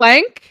little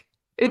clank?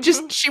 It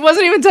just, she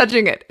wasn't even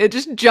touching it. It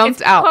just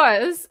jumped out.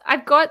 Because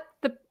I've got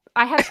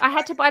I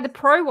had to buy the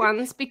pro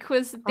ones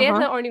because they're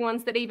the only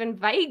ones that even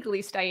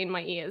vaguely stay in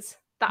my ears.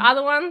 The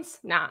other ones,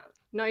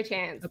 no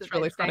chance. That's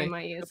really funny. Stay in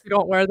my ears. If you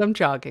don't wear them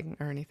jogging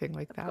or anything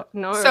like that.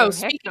 No. So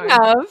speaking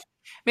of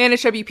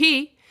Manage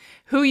WP,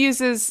 who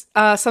uses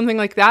something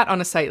like that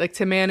on a site, like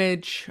to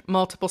manage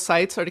multiple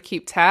sites or to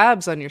keep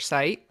tabs on your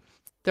site?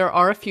 There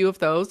are a few of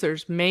those.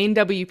 There's Main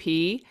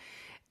WP.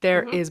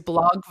 There is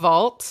Blog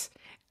Vault.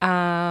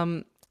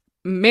 Manage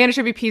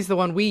WP is the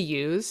one we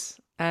use,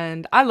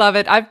 and I love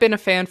it. I've been a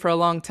fan for a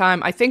long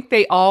time. I think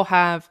they all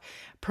have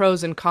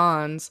pros and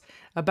cons.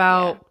 I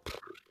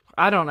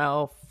don't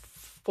know,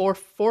 4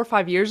 or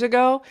 5 years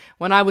ago,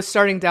 when I was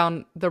starting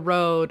down the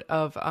road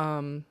of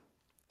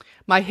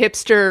my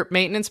hipster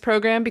maintenance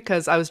program,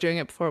 because I was doing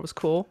it before it was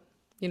cool,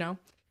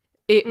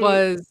 it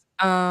was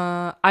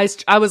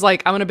I was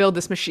like, I'm gonna build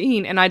this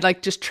machine, and I'd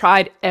like just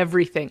tried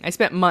everything. I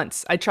spent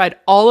months. I tried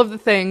all of the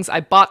things. I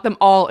bought them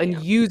all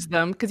and used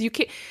them, because you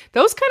can't.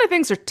 Those kind of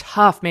things are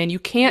tough, man. You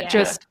can't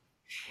just.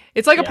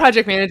 It's like a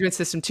project management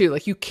system too.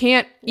 Like you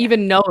can't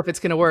even know if it's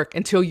gonna work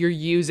until you're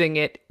using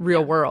it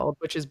real world,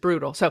 which is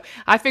brutal. So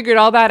I figured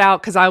all that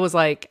out because I was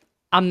like,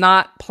 I'm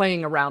not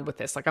playing around with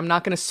this. Like I'm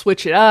not gonna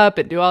switch it up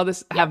and do all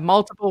this. Have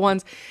multiple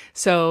ones.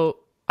 So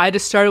I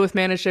just started with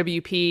Manage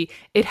WP.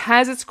 It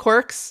has its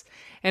quirks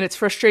and its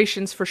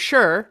frustrations for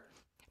sure.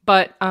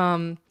 But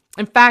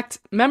in fact,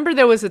 remember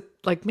there was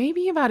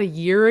maybe about a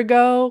year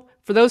ago,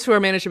 for those who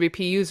are Manage WP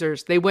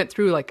users, they went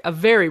through like a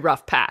very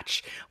rough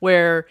patch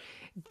where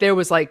there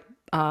was like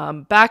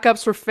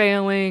backups were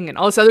failing and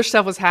all this other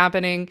stuff was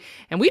happening.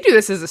 And we do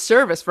this as a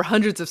service for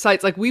hundreds of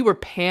sites. Like we were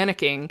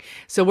panicking.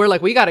 So we're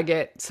like, we got to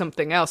get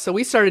something else. So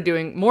we started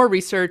doing more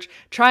research,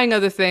 trying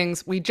other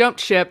things. We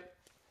jumped ship,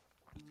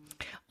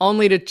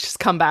 only to just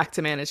come back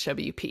to Manage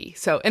WP.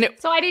 So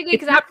I did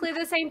exactly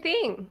the same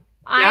thing.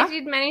 I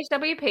did Manage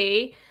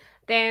WP.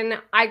 Then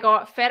I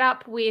got fed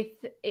up with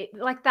it.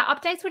 Like the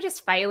updates were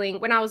just failing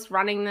when I was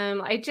running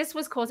them. It just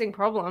was causing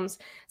problems.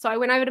 So I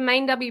went over to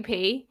Main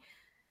WP.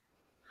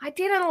 I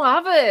didn't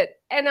love it.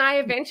 And I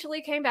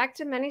eventually came back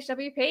to Manage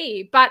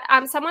WP. But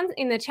someone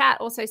in the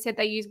chat also said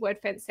they use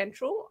WordFence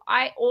Central.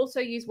 I also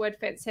use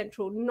WordFence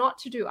Central not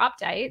to do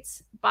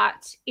updates,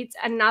 but it's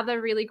another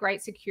really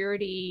great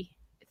security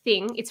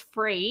thing. It's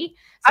free.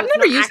 So I've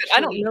never used it. I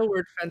don't know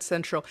WordFence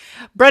Central.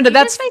 Brenda,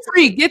 that's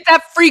free. Get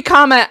that free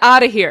comment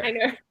out of here. I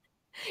know.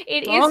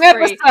 It Long is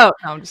free. Episode.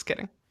 No, I'm just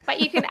kidding. But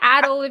you can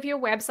add all of your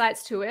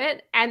websites to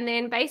it. And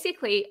then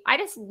basically I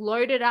just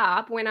load it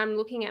up when I'm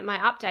looking at my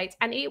updates,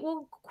 and it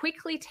will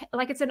quickly,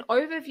 like it's an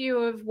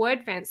overview of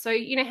WordFence. So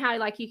you know how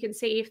like you can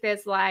see if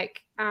there's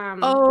like,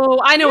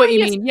 oh, I know what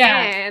you mean.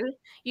 Yeah.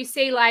 You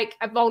see like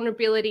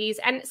vulnerabilities,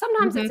 and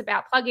sometimes it's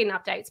about plugin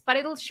updates, but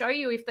it'll show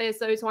you if there's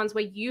those ones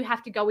where you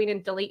have to go in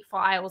and delete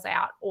files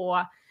out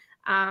or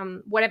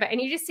whatever, and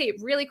you just see it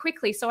really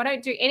quickly. So I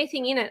don't do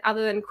anything in it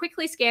other than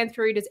quickly scan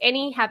through. Does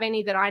any have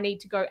any that I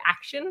need to go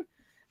action?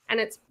 And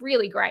it's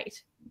really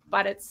great,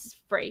 but it's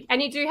free. And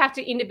you do have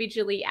to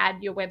individually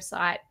add your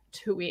website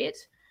to it.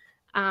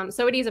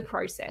 So it is a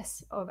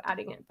process of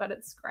adding it, but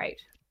it's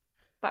great,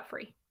 but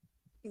free.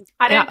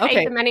 I don't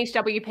pay for Managed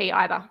WP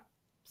either.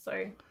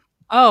 So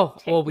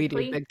well, we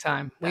do big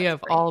time. We have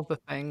free. All of the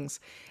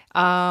things.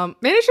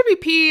 Managed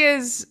WP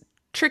is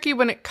tricky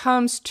when it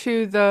comes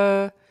to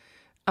the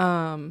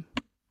plugin.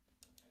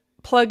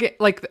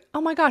 Like,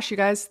 oh my gosh, you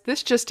guys,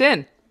 this just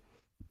in.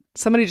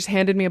 Somebody just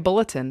handed me a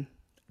bulletin.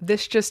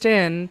 This just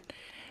in,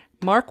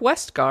 Mark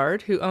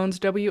Westgard, who owns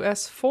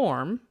WS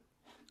Form,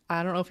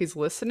 I don't know if he's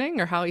listening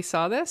or how he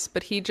saw this,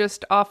 but he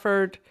just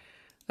offered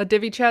a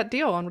DiviChat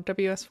deal on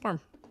WS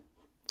Form.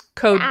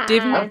 Code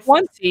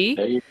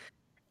Divi20.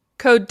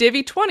 Code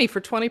Divi20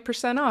 for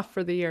 20% off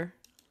for the year.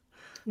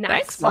 Nice.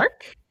 Thanks,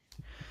 Mark.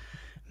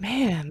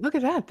 Man, look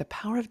at that. The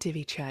power of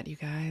DiviChat, you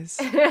guys.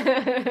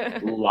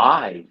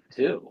 Live,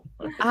 too.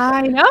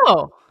 I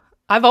know.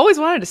 I've always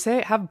wanted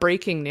to have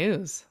breaking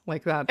news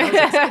like that.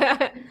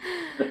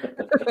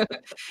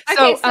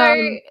 So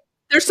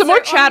there's some more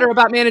chatter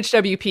about Managed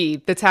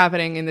WP that's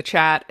happening in the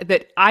chat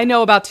that I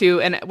know about too,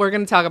 and we're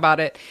going to talk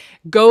about it.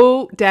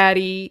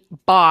 GoDaddy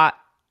bought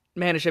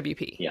Managed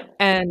WP,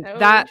 and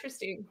that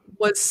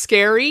was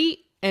scary,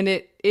 and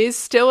it is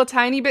still a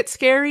tiny bit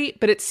scary,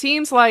 but it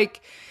seems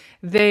like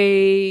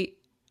they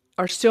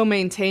are still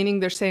maintaining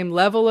their same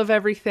level of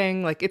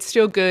everything. Like it's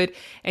still good.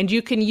 And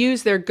you can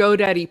use their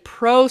GoDaddy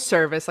Pro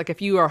service. Like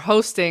if you are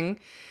hosting,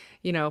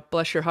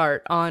 bless your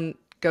heart, on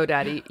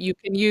GoDaddy, you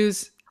can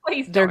use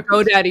their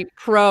GoDaddy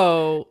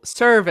Pro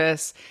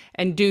service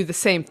and do the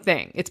same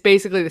thing. It's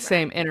basically the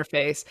same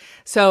interface.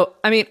 So,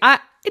 I mean,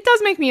 it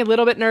does make me a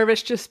little bit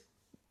nervous just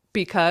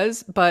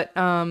because, but,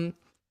 honestly,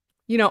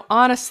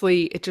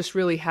 it just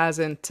really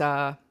hasn't,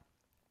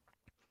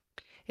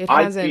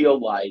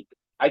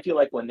 I feel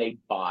like when they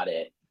bought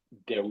it,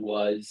 there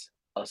was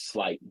a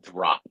slight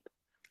drop,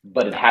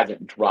 but it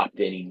hasn't dropped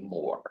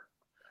anymore.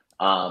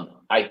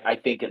 I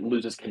think it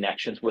loses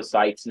connections with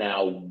sites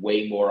now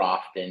way more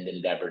often than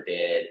it ever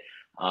did,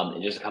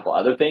 and just a couple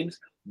other things,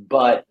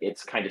 but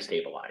it's kind of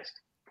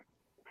stabilized.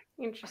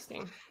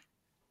 Interesting.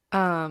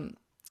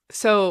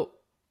 So,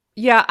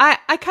 yeah,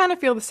 I kind of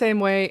feel the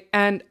same way.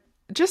 And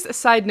just a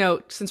side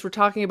note, since we're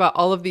talking about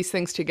all of these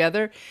things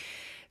together,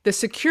 the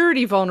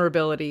security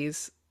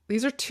vulnerabilities,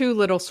 these are two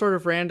little sort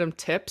of random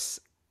tips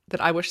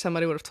that I wish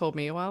somebody would have told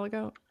me a while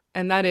ago.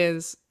 And that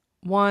is,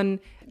 one,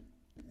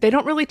 they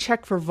don't really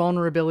check for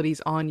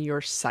vulnerabilities on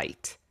your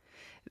site.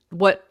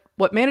 What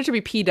Managed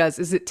WP does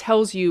is it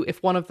tells you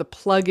if one of the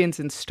plugins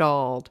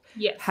installed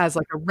has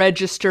like a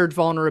registered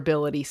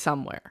vulnerability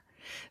somewhere.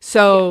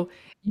 So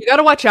you got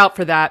to watch out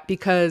for that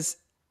because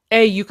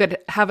A, you could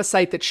have a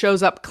site that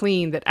shows up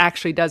clean that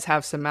actually does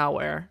have some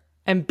malware.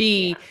 And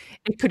B,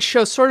 it could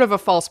show sort of a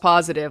false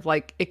positive,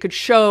 like it could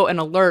show an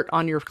alert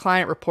on your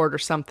client report or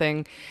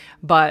something,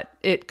 but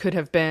it could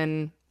have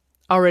been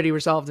already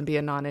resolved and be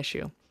a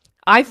non-issue.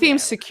 iTheme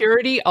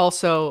security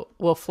also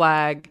will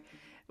flag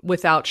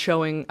without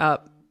showing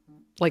up,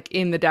 like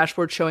in the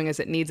dashboard showing as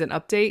it needs an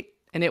update,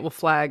 and it will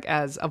flag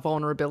as a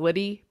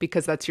vulnerability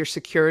because that's your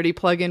security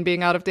plugin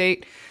being out of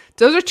date.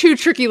 Those are two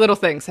tricky little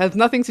things. It has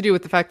nothing to do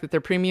with the fact that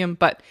they're premium,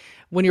 but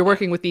when you're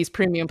working with these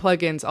premium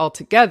plugins all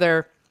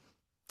together,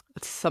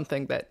 it's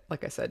something that,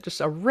 like I said,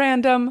 just a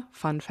random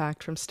fun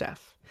fact from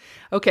Steph.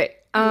 Okay.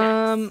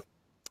 Nice.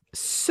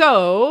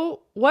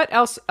 So what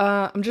else?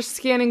 I'm just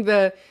scanning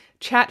the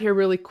chat here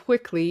really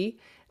quickly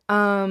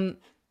to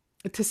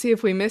see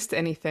if we missed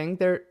anything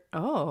there.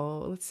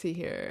 Oh, let's see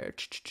here.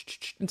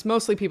 It's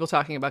mostly people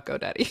talking about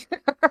GoDaddy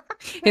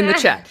in the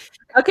chat.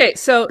 Okay.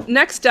 So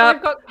next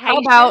up, how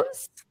about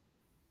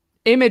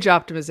image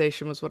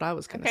optimization was what I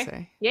was going to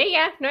say.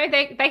 Yeah. No,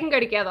 they can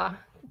go together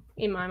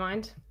in my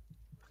mind.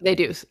 They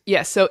do.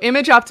 Yes. So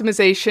image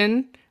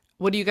optimization,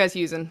 what are you guys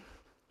using?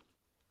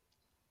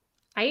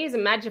 I use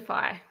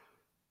Imagify.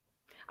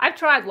 I've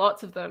tried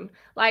lots of them.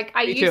 Like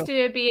I used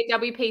to be a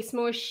WP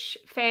Smush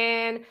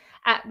fan.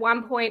 At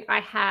one point I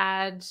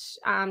had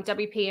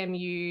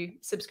WPMU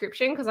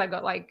subscription because I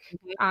got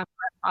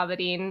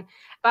fathered in,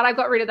 but I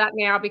got rid of that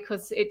now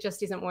because it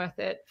just isn't worth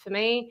it for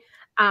me.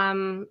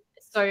 So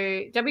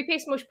WP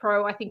Smush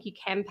Pro, I think you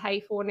can pay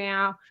for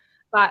now.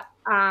 But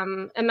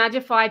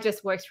Imagify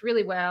just works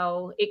really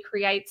well. It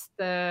creates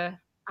the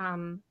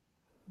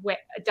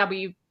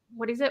WebP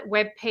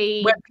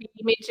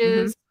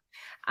images.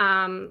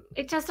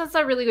 It just does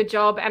a really good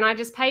job. And I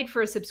just paid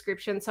for a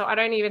subscription, so I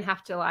don't even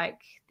have to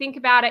think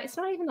about it. It's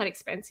not even that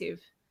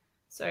expensive.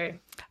 So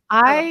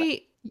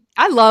I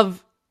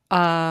love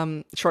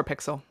Short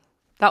Pixel.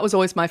 That was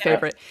always my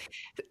favorite.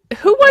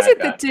 Who was it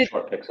that did?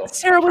 Short Pixel.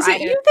 Sarah, was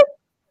it you that?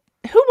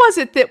 Who was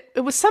it that?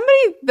 It was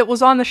somebody that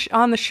was on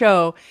the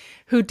show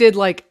who did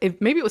like,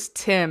 maybe it was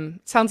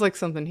Tim. Sounds like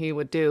something he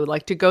would do,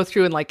 like to go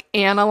through and like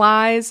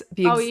analyze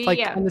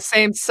on the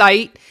same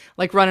site,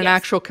 like run an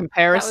actual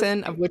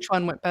comparison of which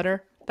one went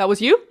better. That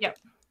was you? Yep.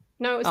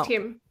 No, it was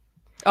Tim.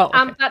 Oh,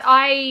 okay. But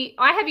I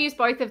have used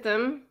both of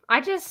them. I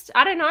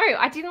don't know.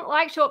 I didn't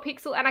like Short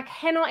Pixel, and I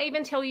cannot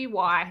even tell you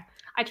why.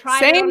 I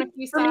tried it on a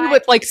few sites. Same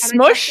with like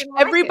Smush.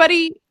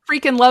 Everybody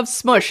freaking loves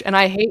Smush, and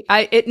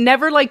it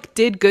never like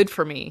did good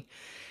for me.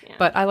 Yeah.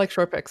 But I like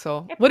Short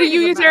Pixel. What do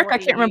you use, Eric? I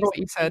can't remember what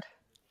you said.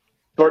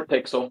 Short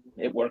Pixel.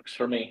 It works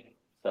for me.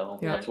 So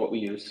that's what we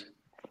use.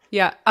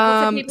 Yeah.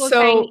 People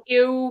saying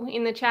ew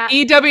in the chat.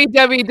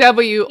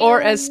 EWWW,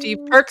 or as Steve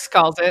Perks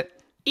calls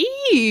it,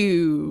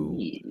 ew.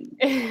 You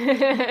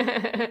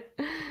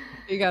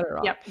got it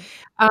wrong. Yep.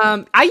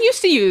 I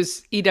used to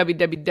use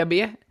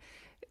EWWW.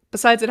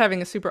 Besides it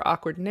having a super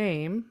awkward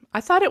name, I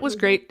thought it was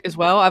great as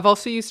well. I've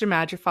also used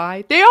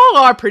Imagify. They all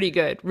are pretty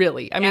good,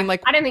 really. I mean,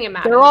 like, I don't think it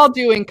matters. They're all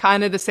doing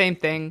kind of the same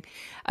thing.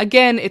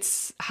 Again,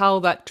 it's how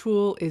that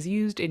tool is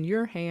used in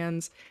your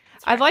hands.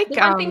 Right. I like the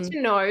one thing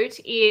to note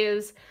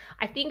is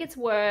I think it's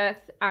worth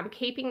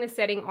keeping the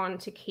setting on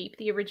to keep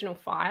the original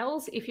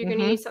files if you're going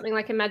to use something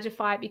like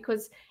Imagify,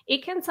 because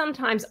it can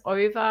sometimes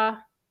overwork.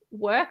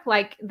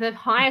 Like the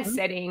highest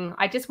setting,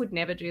 I just would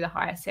never do the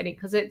highest setting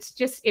because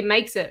it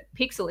makes it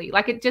pixely.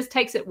 Like it just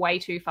takes it way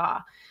too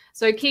far.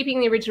 So keeping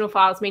the original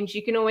files means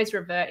you can always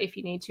revert if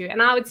you need to. And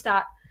I would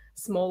start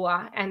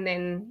smaller and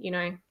then,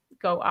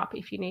 go up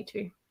if you need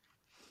to.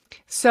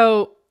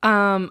 So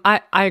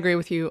I agree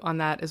with you on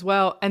that as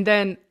well. And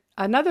then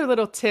another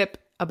little tip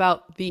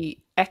about the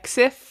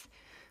EXIF,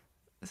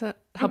 is that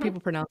how people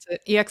pronounce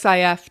it?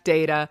 EXIF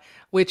data,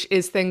 which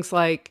is things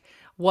like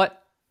what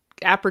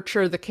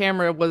aperture the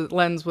camera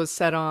lens was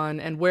set on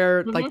and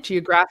where like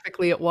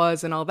geographically it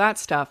was and all that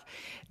stuff.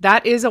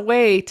 That is a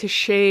way to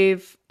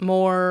shave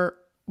more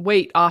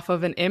weight off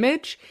of an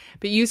image,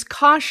 but use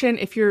caution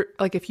if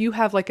you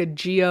have like a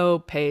geo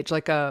page,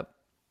 like a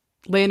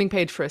landing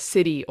page for a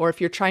city, or if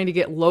you're trying to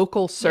get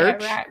local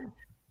search,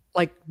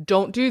 like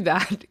don't do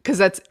that because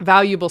that's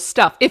valuable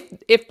stuff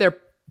if they're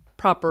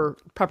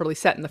properly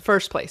set in the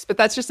first place. But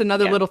that's just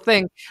another little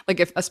thing, like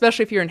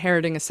especially if you're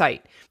inheriting a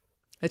site.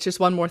 It's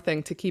just one more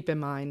thing to keep in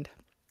mind.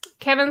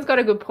 Kevin's got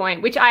a good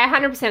point, which I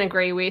 100%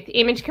 agree with.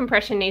 Image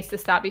compression needs to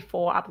start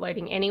before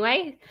uploading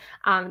anyway.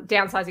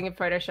 Downsizing in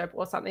Photoshop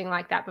or something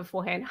like that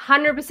beforehand.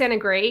 100%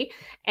 agree.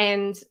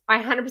 And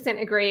I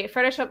 100% agree.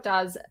 Photoshop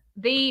does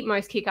the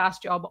most kick-ass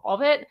job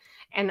of it.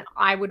 And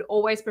I would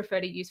always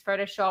prefer to use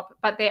Photoshop.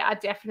 But there are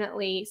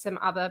definitely some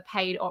other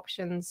paid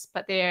options,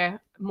 but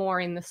they're more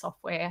in the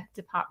software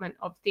department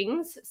of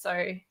things.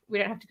 So we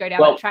don't have to go down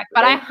that track.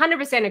 But I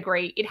 100%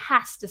 agree. It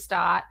has to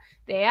start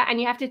there.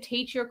 And you have to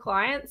teach your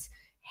clients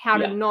how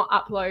to not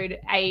upload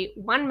a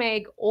 1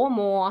 meg or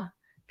more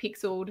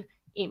pixeled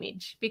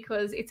image,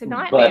 because it's a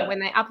nightmare when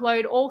they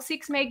upload all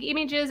 6 meg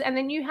images and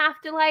then you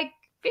have to like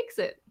fix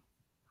it.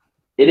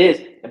 It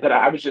is. But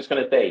I was just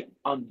going to say,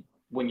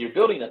 when you're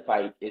building a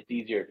site, it's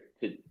easier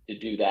to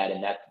do that,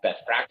 and that's the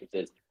best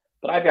practices.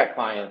 But I've got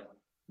clients,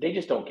 they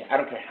just don't care. I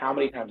don't care how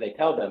many times they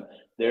tell them,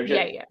 they're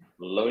just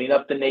loading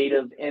up the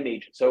native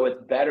image. So it's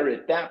better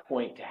at that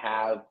point to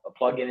have a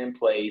plugin in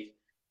place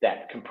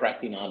that's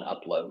compressing on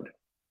upload.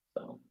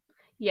 So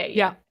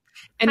yeah.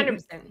 And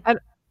 100%.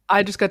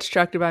 I just got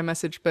distracted by a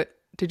message, but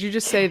did you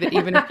just say that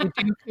even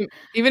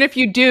if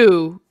you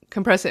do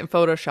compress it in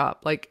Photoshop,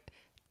 like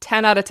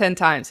 10 out of 10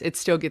 times, it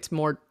still gets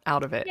more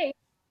out of it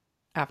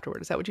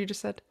afterward? Is that what you just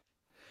said?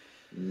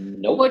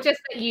 Nope. Well, just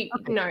that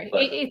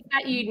it's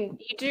that you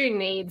do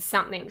need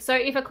something. So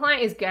if a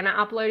client is going to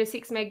upload a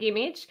 6 meg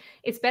image,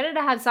 it's better to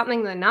have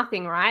something than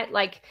nothing, right?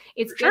 Like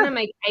it's going to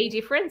make a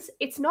difference.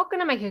 It's not going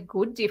to make a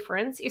good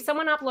difference. If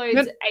someone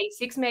uploads a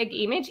 6 meg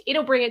image,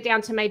 it'll bring it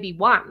down to maybe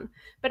 1,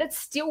 but it's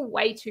still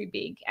way too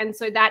big. And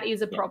so that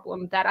is a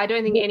problem that I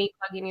don't think any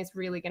plugin is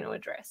really going to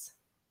address.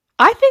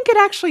 I think it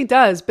actually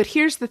does, but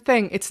here's the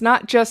thing. It's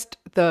not just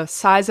the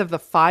size of the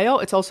file,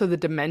 it's also the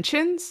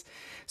dimensions.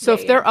 So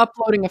if they're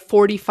uploading a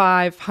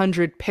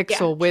 4,500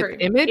 pixel width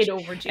image,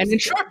 and in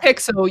Short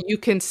Pixel, you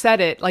can set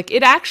it, like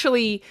it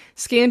actually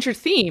scans your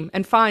theme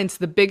and finds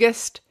the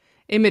biggest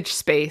image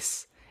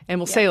space and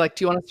will say like,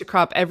 do you want us to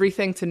crop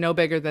everything to no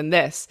bigger than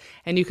this?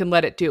 And you can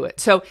let it do it.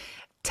 So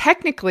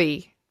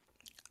technically,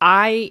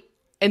 I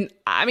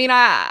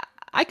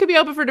could be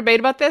open for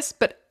debate about this,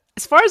 but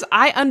as far as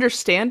I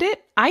understand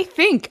it, I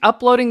think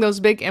uploading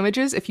those big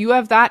images, if you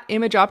have that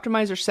image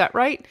optimizer set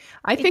right,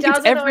 I think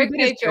it's every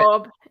bit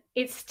job.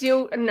 It's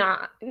still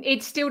not.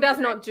 It still does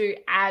not do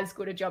as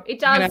good a job. It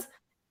does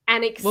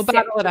an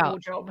acceptable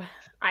job,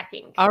 I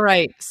think. All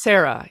right,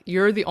 Sarah,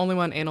 you're the only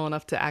one anal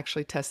enough to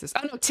actually test this.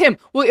 Oh no, Tim.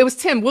 Well, it was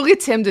Tim. We'll get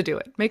Tim to do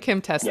it. Make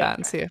him test that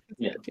and see if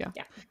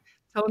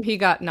Tell him he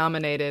got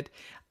nominated.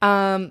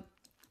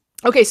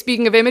 Okay,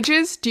 speaking of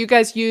images, do you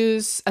guys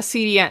use a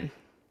CDN?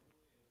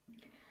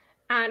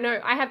 No,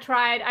 I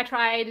tried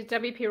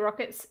WP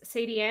Rocket's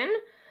CDN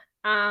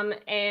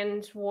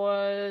and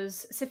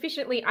was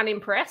sufficiently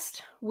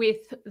unimpressed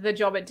with the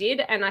job it did.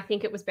 And I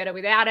think it was better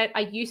without it. I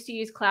used to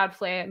use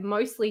Cloudflare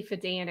mostly for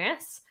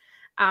DNS.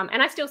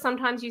 And I still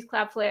sometimes use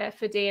Cloudflare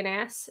for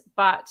DNS,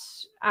 but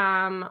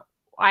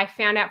I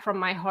found out from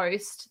my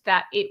host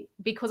that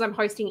because I'm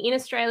hosting in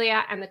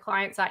Australia and the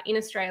clients are in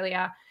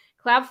Australia,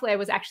 Cloudflare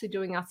was actually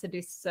doing us a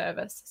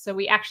disservice. So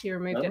we actually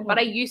removed it. But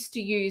I used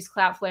to use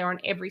Cloudflare on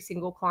every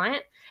single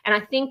client. And I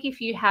think if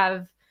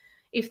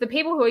the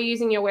people who are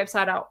using your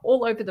website are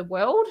all over the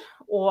world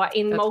or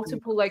in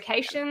multiple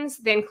locations,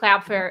 then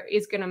Cloudflare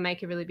is going to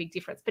make a really big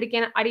difference. But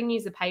again, I didn't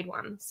use the paid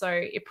one, so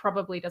it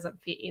probably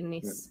doesn't fit in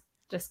this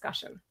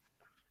discussion.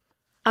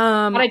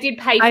 But I did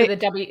pay for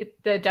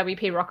the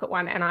WP Rocket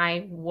one, and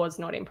I was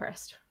not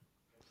impressed.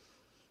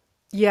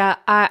 Yeah,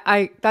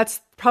 I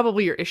that's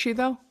probably your issue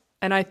though.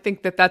 And I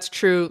think that that's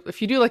true.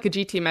 If you do like a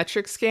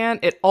GTmetrix scan,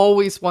 it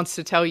always wants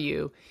to tell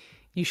you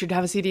should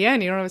have a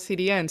CDN. You don't have a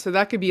CDN. So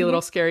that could be a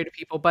little scary to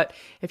people. But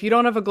if you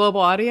don't have a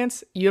global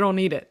audience, you don't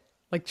need it.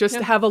 Like just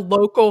to have a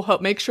local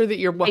make sure that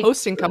your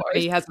hosting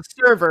company has a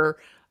server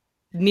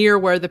near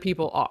where the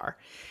people are.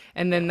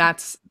 And then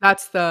that's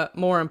the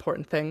more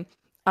important thing.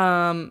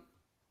 Bunny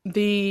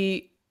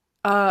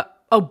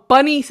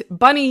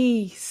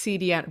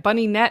CDN,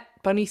 Bunny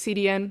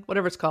CDN,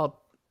 whatever it's called.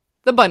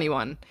 The Bunny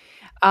one.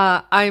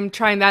 I'm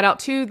trying that out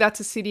too. That's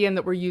a CDN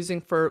that we're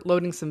using for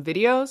loading some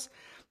videos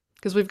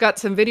because we've got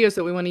some videos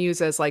that we want to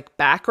use as like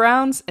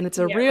backgrounds, and it's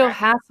a real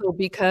hassle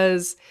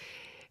because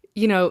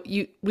we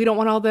don't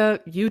want all the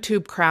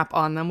YouTube crap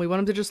on them. We want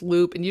them to just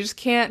loop, and you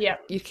can't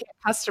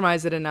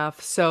customize it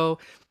enough. So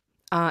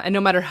and no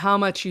matter how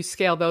much you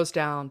scale those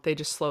down, they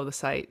just slow the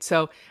site.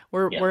 So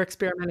we're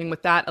experimenting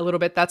with that a little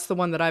bit. That's the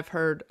one that I've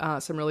heard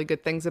some really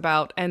good things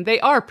about, and they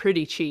are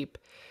pretty cheap,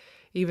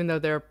 even though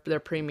they're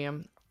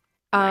premium.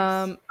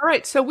 Nice. All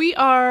right, so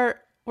we're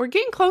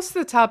getting close to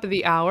the top of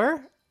the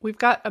hour. We've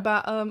got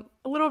about a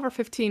little over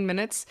 15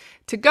 minutes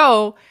to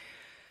go.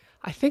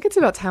 I think it's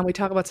about time we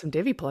talk about some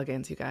Divi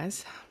plugins, you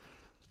guys.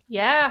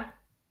 Yeah,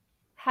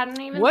 hadn't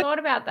even thought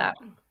about that.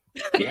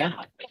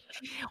 Yeah.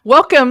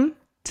 Welcome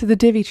to the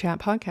Divi Chat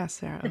podcast,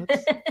 Sarah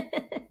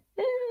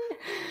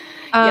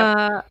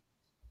Oates.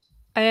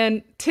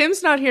 And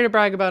Tim's not here to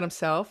brag about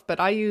himself, but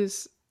I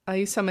use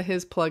some of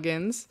his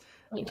plugins.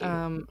 Me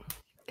too.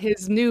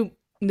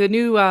 The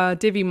new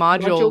Divi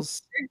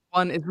modules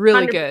one is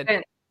really 100%.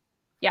 Good.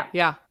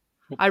 Yeah.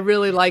 I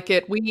really like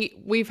it.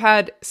 We've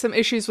had some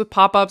issues with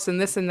pop-ups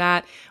and this and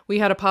that. We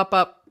had a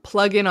pop-up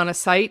plugin on a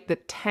site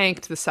that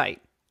tanked the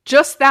site.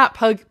 Just that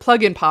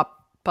plugin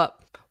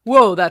pop-up.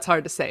 Whoa, that's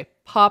hard to say.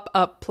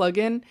 Pop-up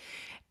plugin.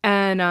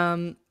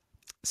 And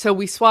so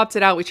we swapped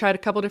it out. We tried a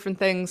couple different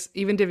things,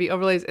 even Divi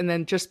overlays, and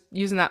then just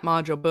using that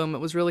module, boom, it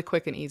was really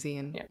quick and easy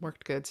and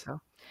worked good.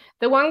 So.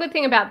 The one good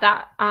thing about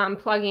that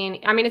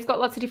plugin, I mean, it's got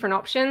lots of different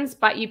options,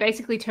 but you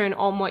basically turn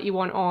on what you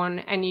want on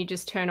and you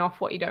just turn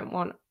off what you don't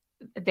want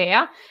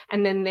there.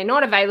 And then they're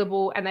not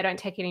available and they don't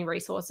take any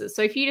resources.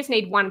 So if you just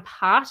need one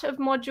part of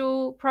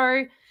Module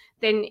Pro,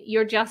 then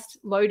you're just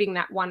loading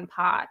that one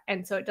part.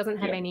 And so it doesn't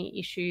have any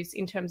issues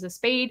in terms of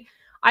speed.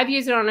 I've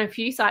used it on a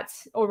few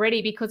sites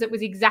already because it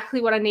was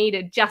exactly what I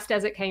needed just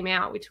as it came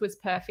out, which was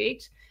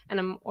perfect. And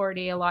I'm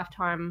already a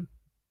lifetime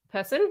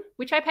person,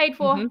 which I paid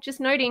for. Just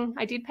noting,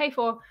 I did pay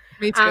for.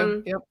 Me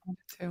too. Yep. Me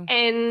too.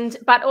 And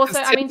but also,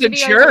 I mean,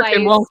 Tim's a jerk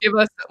and won't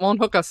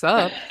hook us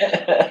up.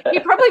 He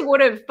probably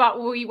would have,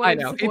 but we won't. I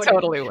know he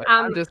totally would.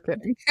 I'm just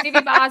kidding.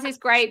 Divi Bars is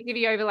great.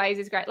 Divi Overlays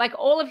is great. Like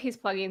all of his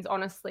plugins,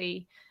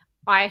 honestly,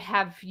 I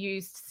have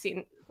used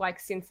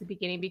since the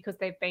beginning because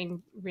they've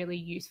been really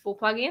useful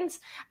plugins.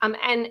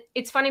 And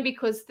it's funny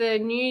because the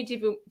new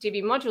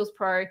Divi Modules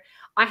Pro,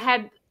 I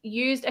had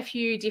used a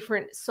few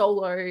different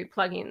solo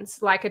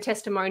plugins, like a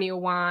testimonial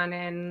one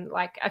and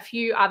like a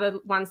few other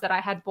ones that I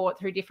had bought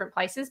through different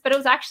places, but it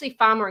was actually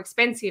far more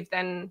expensive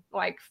than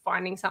like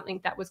finding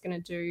something that was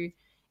going to do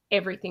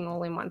everything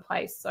all in one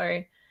place.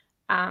 So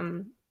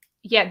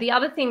the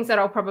other things that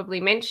I'll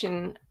probably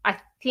mention, I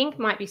think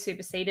might be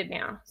superseded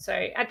now.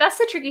 So that's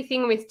the tricky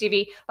thing with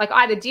Divi, like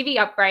either Divi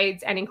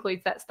upgrades and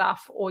includes that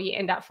stuff, or you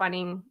end up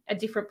finding a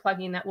different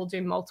plugin that will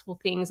do multiple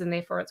things and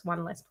therefore it's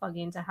one less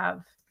plugin to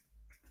have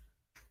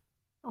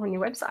on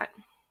your website.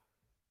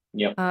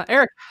 Yep.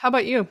 Eric, how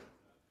about you?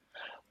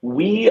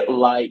 We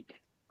like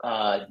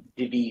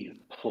Divi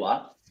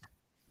Plus,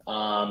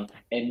 and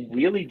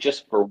really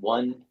just for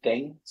one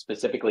thing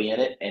specifically in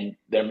it, and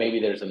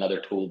there's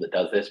another tool that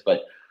does this,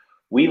 but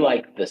we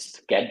like the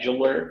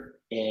scheduler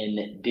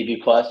in Divi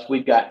Plus.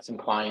 We've got some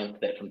clients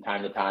that from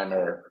time to time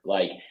are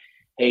like,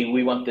 hey,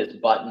 we want this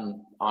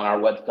button on our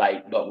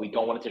website, but we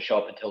don't want it to show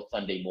up until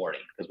Sunday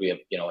morning because we have,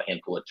 a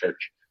handful of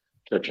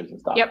churches and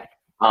stuff. Yep.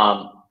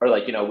 Or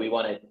like, we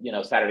want it,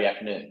 Saturday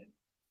afternoon.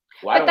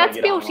 But that's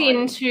built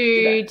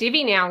into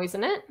Divi now,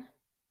 isn't it?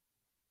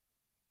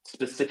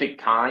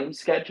 Specific time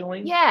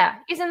scheduling? Yeah.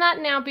 Isn't that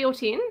now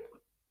built in?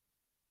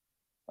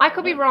 I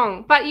could be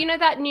wrong, but you know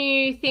that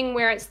new thing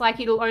where it's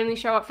like it'll only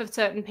show up for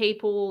certain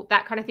people,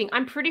 that kind of thing.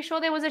 I'm pretty sure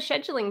there was a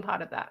scheduling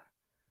part of that.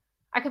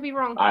 I could be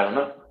wrong. I don't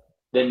know.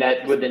 Then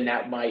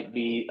that might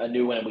be a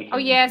new one. Oh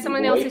yeah,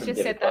 someone else has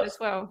just said that as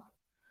well.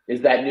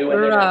 Is that new?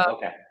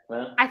 Okay.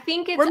 Well, I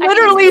think it's we're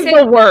literally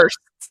the worst.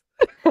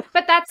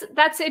 But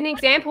that's an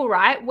example,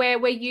 right? Where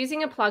we're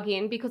using a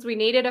plugin because we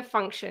needed a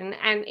function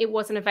and it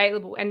wasn't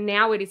available, and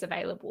now it is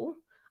available.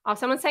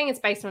 Someone's saying it's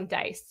based on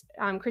dates.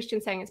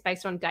 Christian's saying it's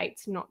based on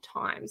dates, not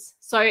times.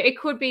 So it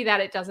could be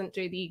that it doesn't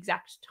do the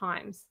exact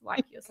times,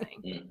 like you're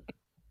saying.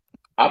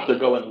 I'll have to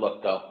go and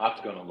look, though.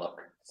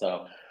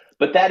 So,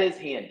 but that is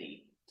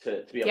handy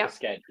to be able to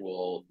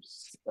schedule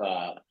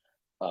a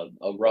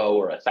row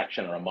or a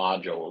section or a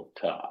module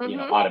to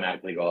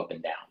automatically go up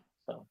and down.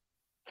 So,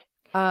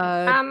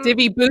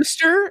 Divi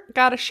Booster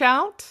got a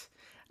shout.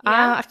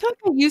 I feel like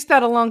I used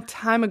that a long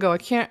time ago. I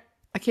can't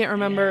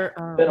remember.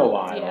 It's been a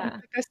while. Yeah.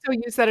 I still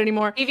use that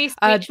anymore. Divi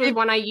Stitch was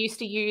one I used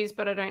to use,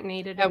 but I don't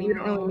need it anymore. We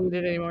don't really need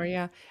it anymore,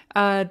 yeah.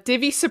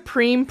 Divi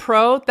Supreme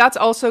Pro,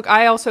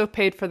 I also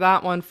paid for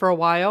that one for a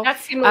while.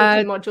 That's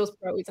similar to Modules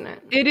Pro, isn't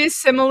it? It is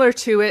similar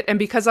to it, and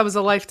because I was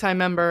a lifetime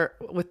member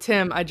with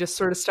Tim, I just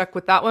sort of stuck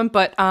with that one.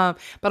 But I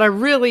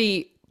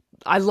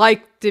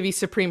like Divi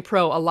Supreme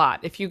Pro a lot.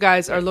 If you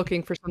guys are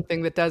looking for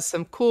something that does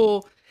some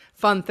cool,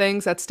 fun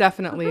things, that's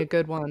definitely a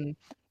good one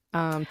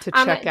to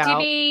check out.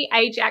 Divi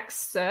Ajax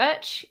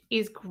Search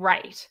is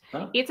great.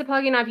 It's a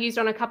plugin I've used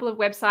on a couple of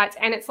websites,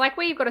 and it's like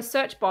where you've got a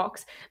search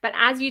box, but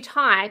as you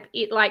type,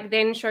 it like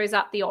then shows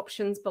up the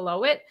options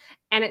below it,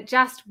 and it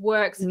just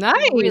works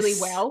really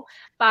well.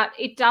 But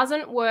it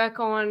doesn't work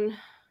on.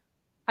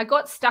 I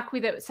got stuck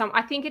with it.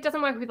 I think it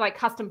doesn't work with like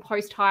custom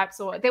post types,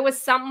 or there was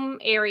some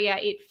area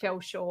it fell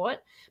short.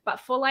 But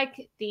for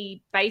like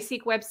the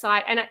basic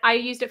website, and I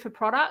used it for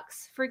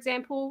products, for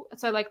example.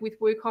 So like with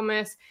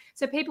WooCommerce,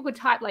 so people could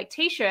type like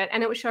t-shirt,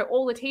 and it would show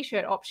all the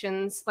t-shirt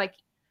options like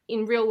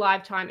in real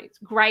live time. It's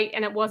great,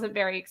 and it wasn't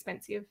very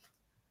expensive.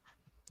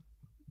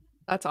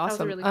 That's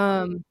awesome. That was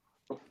really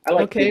cool. I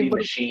like Divi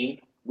Machine.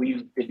 We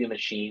use Divi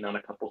Machine on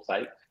a couple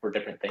sites for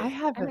different things. I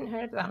haven't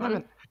heard of that one. I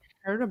haven't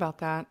heard about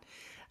that.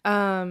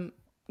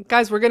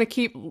 Guys, we're going to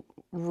keep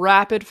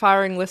rapid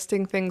firing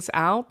listing things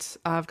out.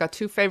 I've got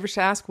two favors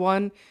to ask.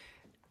 One,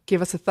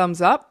 give us a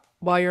thumbs up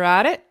while you're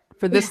at it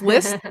for this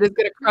list that is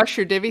going to crush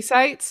your Divi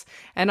sites.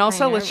 And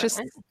also let's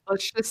just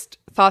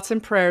thoughts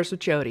and prayers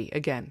with Jody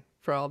again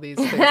for all these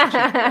things.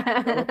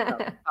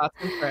 Thoughts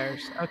and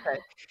prayers. Okay.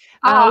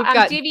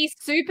 Divi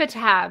Super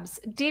Tabs.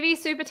 Divi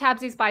Super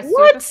Tabs is by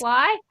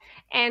Superfly,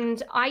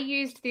 and I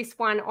used this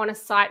one on a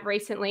site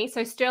recently.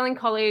 So Sterling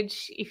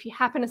College, if you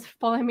happen to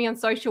follow me on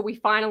social, we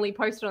finally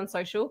posted on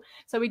social.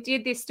 So we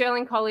did this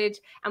Sterling College,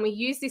 and we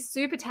used this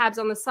Super Tabs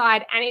on the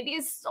side, and it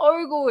is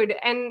so good.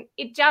 And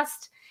it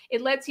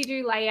lets you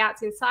do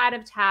layouts inside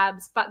of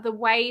tabs, but the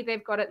way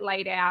they've got it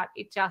laid out,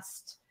 it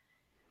just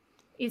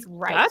is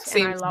great. That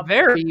seems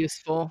very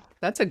useful.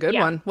 That's a good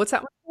one. What's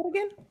that one called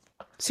again?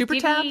 Super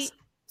Tabs?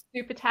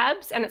 Super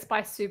Tabs, and it's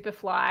by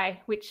Superfly,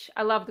 which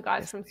I love the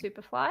guys from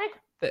Superfly.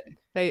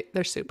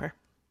 They're super.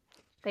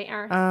 They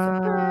are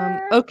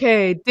super.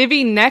 Okay,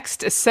 Divi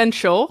Next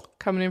Essential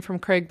coming in from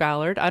Craig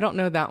Ballard. I don't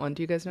know that one.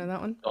 Do you guys know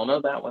that one? Don't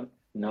know that one.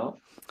 No.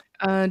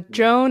 Mm-hmm.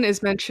 Joan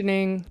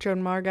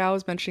Margau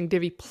is mentioning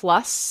Divi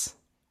Plus.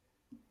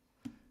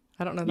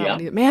 I don't know that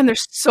one either. Man,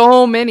 there's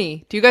so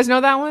many. Do you guys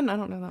know that one? I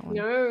don't know that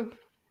one.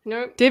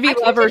 No. Divi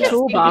Lover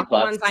Toolbox.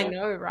 Ones I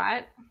know,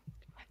 right?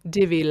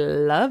 Divi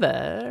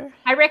Lover.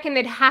 I reckon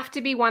there'd have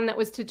to be one that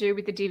was to do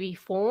with the Divi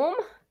form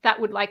that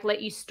would like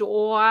let you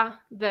store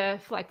the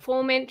like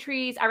form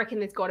entries. I reckon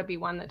there's got to be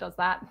one that does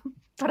that,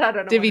 but I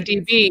don't know. Divi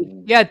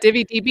DB. Yeah,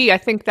 Divi DB. I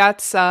think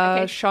that's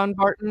Sean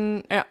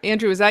Barton.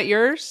 Andrew, is that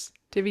yours?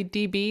 Divi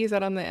DB, is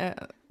that on the?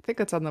 I think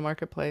that's on the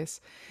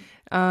marketplace.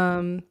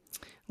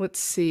 Let's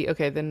see.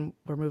 Okay, then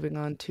we're moving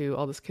on to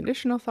all this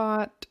conditional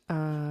thought.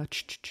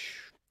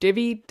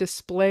 Divi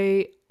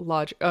Display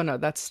Logic. Oh no,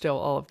 that's still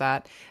all of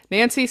that.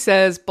 Nancy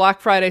says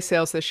Black Friday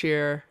sales this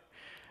year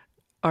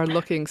are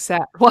looking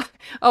sad. What?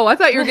 Oh, I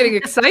thought you were getting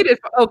excited.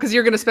 Because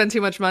you're going to spend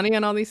too much money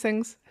on all these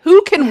things.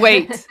 Who can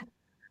wait?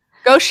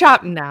 Go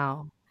shop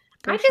now.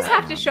 I just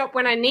have to shop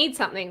when I need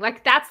something.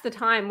 Like that's the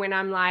time when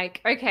I'm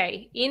like,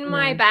 okay, in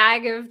my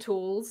bag of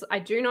tools, I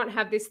do not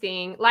have this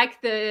thing.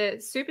 Like the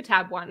Super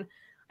Tab one,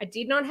 I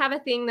did not have a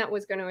thing that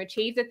was going to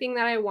achieve the thing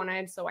that I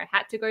wanted, so I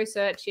had to go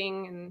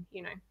searching, and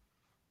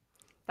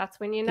that's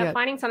when you end up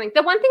finding something.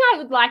 The one thing I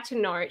would like to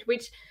note,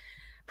 which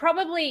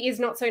probably is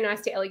not so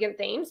nice to Elegant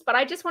Themes, but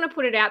I just want to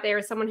put it out there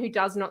as someone who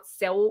does not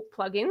sell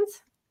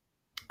plugins.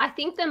 I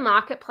think the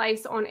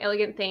marketplace on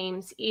Elegant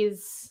Themes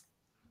is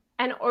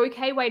an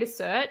okay way to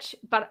search,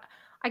 but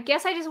I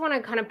guess I just want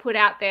to kind of put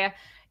out there,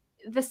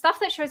 the stuff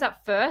that shows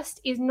up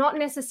first is not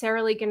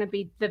necessarily going to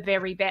be the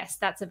very best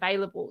that's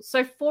available.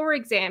 So for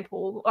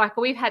example, like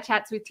we've had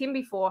chats with Tim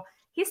before,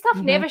 his stuff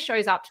never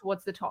shows up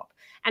towards the top.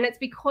 And it's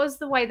because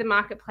the way the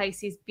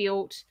marketplace is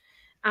built,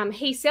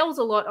 he sells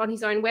a lot on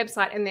his own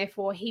website, and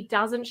therefore he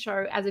doesn't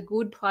show as a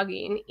good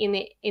plugin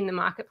in the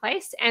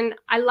marketplace. And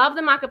I love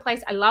the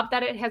marketplace. I love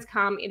that it has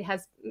come. It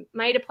has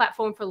made a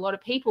platform for a lot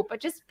of people,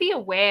 but just be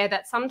aware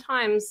that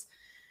sometimes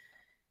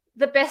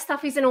the best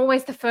stuff isn't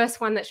always the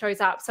first one that shows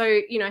up.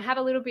 So, have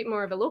a little bit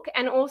more of a look.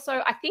 And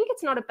also, I think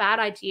it's not a bad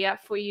idea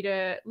for you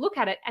to look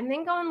at it and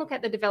then go and look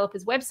at the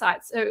developer's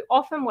website. So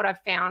often what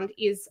I've found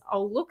is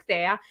I'll look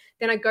there,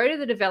 then I go to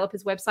the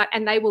developer's website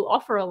and they will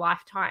offer a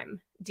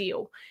lifetime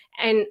deal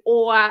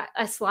or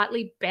a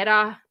slightly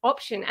better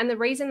option. And the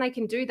reason they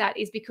can do that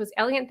is because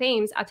Elegant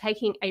Themes are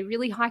taking a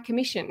really high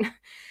commission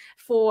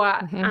for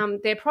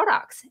their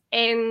products.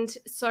 And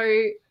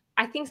so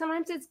I think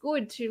sometimes it's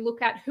good to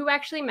look at who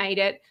actually made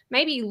it,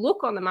 maybe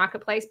look on the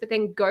marketplace, but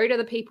then go to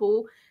the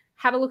people,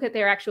 have a look at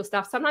their actual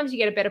stuff. Sometimes you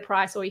get a better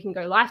price, or you can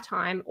go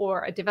lifetime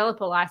or a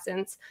developer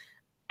license.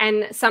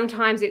 And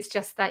sometimes it's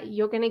just that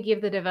you're going to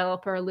give the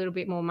developer a little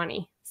bit more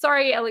money.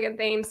 Sorry, Elegant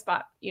Themes,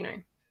 but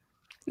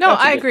No,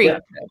 I agree.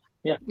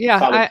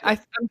 Yeah.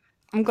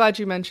 I'm glad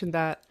you mentioned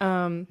that.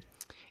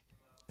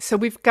 So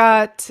we've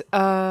got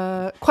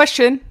a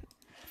question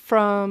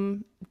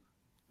from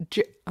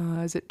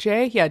is it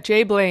Jay? Yeah,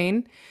 Jay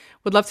Blaine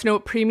would love to know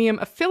what premium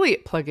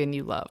affiliate plugin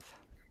you love.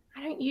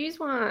 I don't use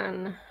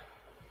one.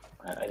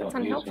 I don't It's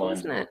unhelpful, use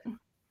isn't it?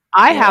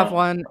 I have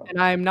one,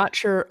 and I'm not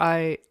sure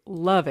I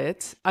love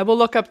it. I will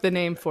look up the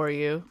name for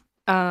you.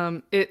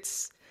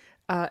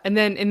 And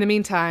then in the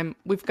meantime,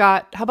 we've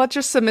got, how about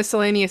just some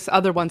miscellaneous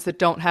other ones that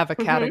don't have a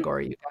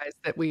category, you guys,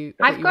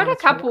 I've got a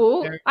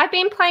couple. I've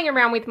been playing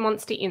around with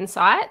Monster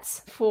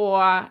Insights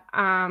for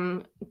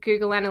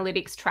Google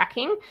Analytics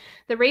tracking.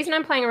 The reason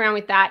I'm playing around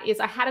with that is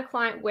I had a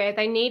client where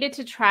they needed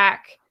to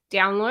track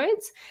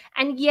downloads.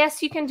 And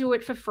yes, you can do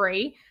it for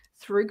free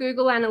through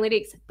Google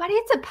Analytics, but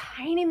it's a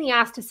pain in the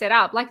ass to set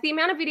up. Like, the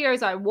amount of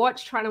videos I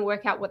watched trying to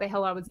work out what the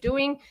hell I was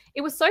doing, it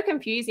was so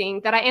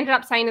confusing that I ended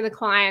up saying to the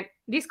client,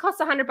 this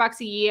costs $100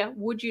 a year.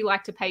 Would you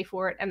like to pay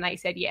for it? And they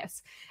said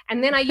yes.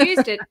 And then I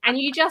used it, and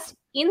you just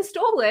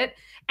install it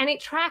and it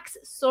tracks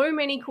so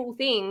many cool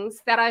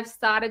things that I've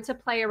started to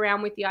play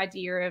around with the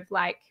idea of,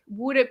 like,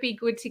 would it be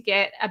good to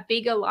get a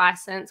bigger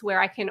license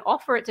where I can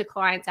offer it to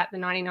clients at the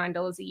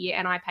 $99 a year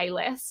and I pay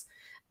less?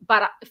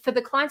 But for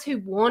the clients who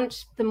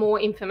want the more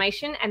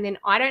information, and then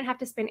I don't have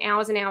to spend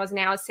hours and hours and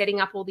hours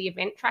setting up all the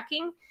event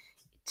tracking,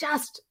 it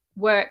just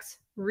works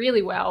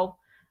really well.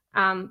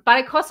 But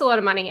it costs a lot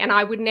of money, and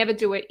I would never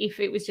do it if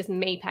it was just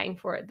me paying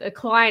for it. The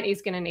client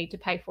is going to need to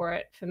pay for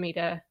it for me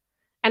to,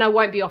 and I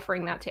won't be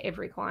offering that to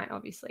every client,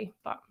 obviously.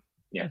 But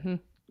Yeah.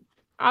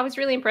 I was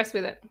really impressed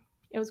with it.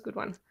 It was a good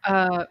one.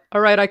 All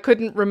right, I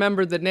couldn't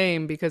remember the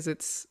name because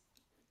it's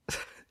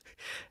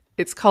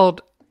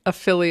called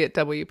Affiliate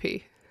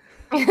WP.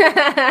 Hey,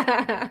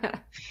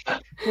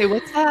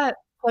 what's that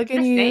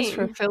plugin you use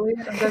for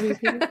Affiliate on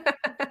WP?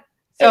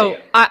 So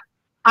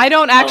I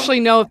don't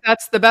actually know if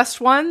that's the best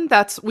one.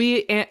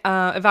 We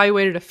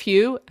evaluated a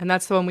few, and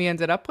that's the one we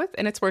ended up with,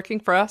 and it's working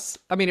for us.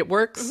 I mean, it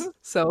works.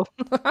 So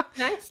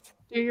Nice.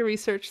 do your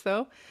research,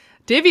 though.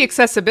 Divi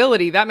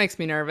accessibility, that makes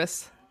me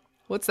nervous.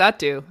 What's that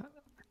do?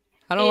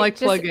 I don't like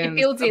plugins. It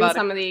builds in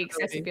some of the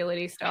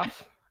accessibility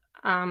stuff.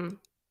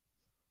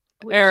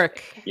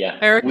 Eric. Yeah.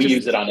 Eric We just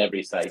use it on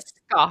every site.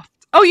 scoffed.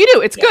 Oh, you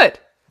do? It's good.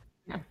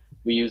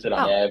 We use it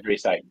on every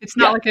site. It's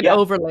not like an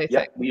overlay Yeah,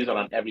 thing. we use it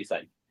on every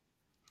site.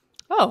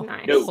 Oh,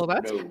 Nice. No, well,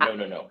 that's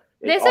no.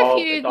 There's It's a all,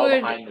 few it's all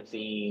good- behind the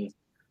scenes.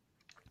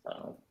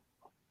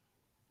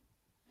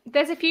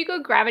 There's a few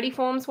good Gravity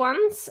Forms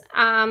ones.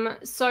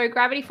 So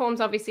Gravity Forms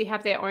obviously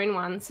have their own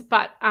ones,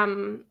 but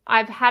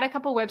I've had a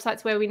couple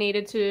websites where we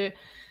needed to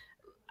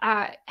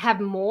have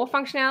more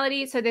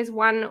functionality. So there's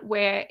one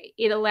where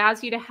it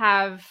allows you to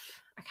have,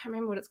 I can't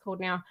remember what it's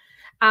called now,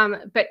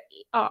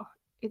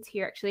 it's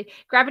here actually,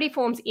 Gravity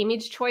Forms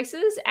image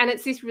choices. And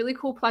it's this really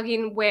cool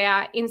plugin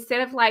where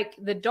instead of like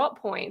the dot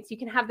points, you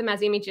can have them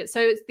as images.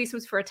 So this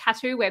was for a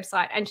tattoo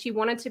website, and she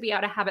wanted to be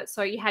able to have it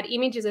so you had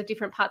images of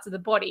different parts of the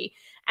body,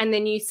 and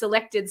then you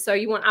selected, so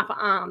you want upper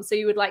arm, so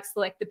you would like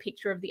select the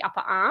picture of the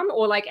upper arm,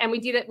 or like, and we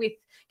did it with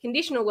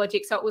conditional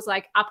logic, so it was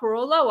like upper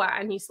or lower,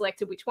 and you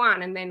selected which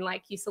one, and then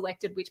like you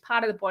selected which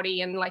part of the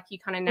body, and like you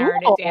kind of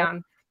narrowed it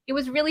down. It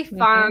was really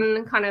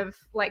fun, kind of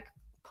like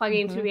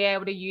plugin to be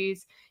able to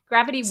use.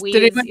 Gravity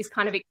Wiz is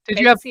kind of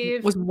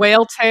expensive. Was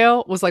whale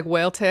tail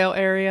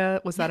area?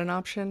 Was that an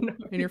option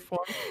in your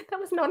form? That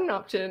was not an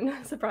option,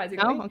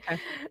 surprisingly. Oh, okay.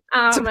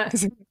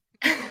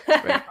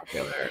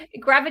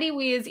 Gravity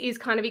Wiz is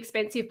kind of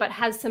expensive, but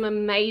has some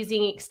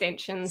amazing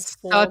extensions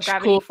for Such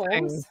Gravity cool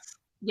Forms. things.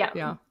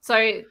 Yeah.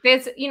 So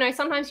there's,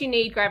 sometimes you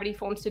need Gravity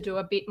Forms to do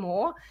a bit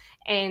more.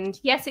 And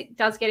yes, it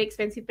does get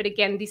expensive. But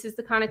again, this is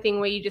the kind of thing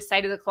where you just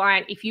say to the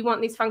client, if you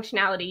want this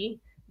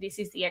functionality, this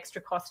is the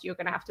extra cost you're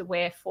going to have to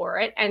wear for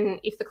it.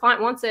 And if the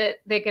client wants it,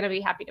 they're going to be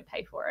happy to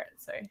pay for it.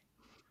 So,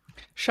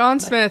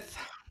 Sean Smith.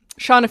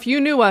 Sean, if you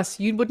knew us,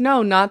 you would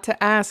know not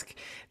to ask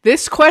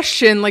this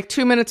question like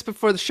 2 minutes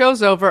before the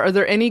show's over. Are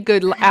there any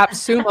good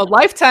AppSumo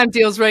lifetime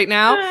deals right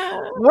now?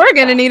 We're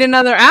going to need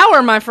another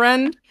hour, my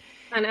friend.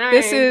 I know.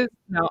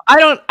 No,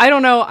 I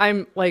don't know.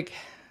 I'm like,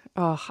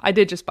 oh, I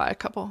did just buy a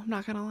couple. I'm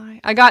not gonna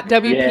lie. I got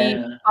WP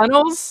Yeah.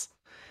 Funnels,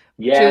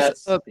 which is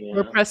Yes. a Yeah.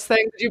 WordPress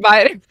thing. Did you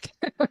buy it?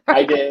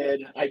 I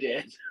did. I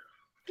did.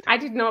 I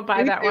did not buy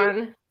Me that too.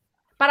 one,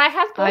 but I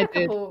have bought I a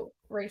did. couple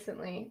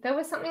recently. There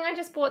was something I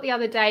just bought the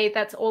other day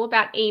that's all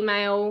about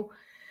email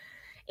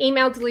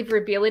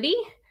deliverability,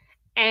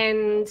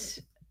 and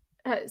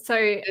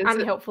so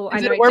unhelpful.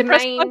 Is I it know a WordPress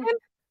domain. plugin?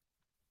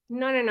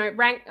 No.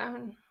 Rank.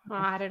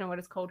 I don't know what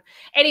it's called.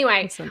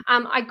 Anyway, Listen.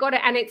 I got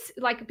it, and it's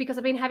like because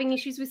I've been having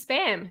issues with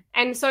spam,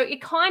 and so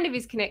it kind of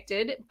is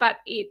connected, but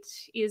it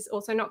is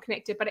also not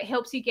connected. But it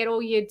helps you get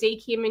all your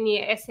DKIM and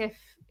your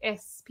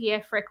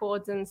SPF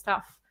records and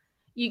stuff.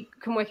 You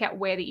can work out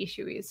where the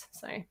issue is.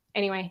 So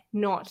anyway,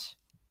 not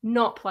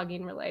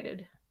plugin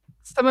related.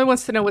 Somebody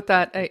wants to know what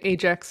that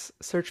Ajax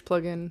search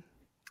plugin.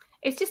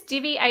 It's just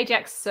Divi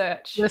Ajax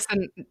search.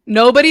 Listen,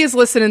 nobody is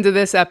listening to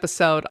this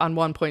episode on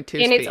 1.2 and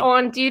speed. it's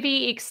on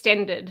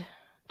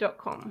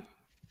diviextended.com.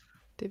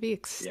 Divi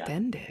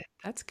Extended.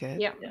 That's good.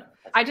 Yeah.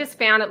 I just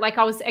found it. Like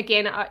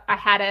I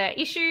had an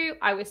issue.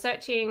 I was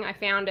searching. I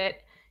found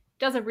it.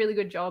 Does a really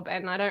good job,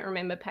 and I don't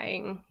remember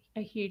paying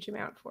a huge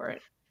amount for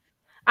it.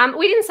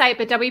 We didn't say it,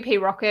 but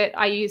WP Rocket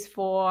I use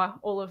for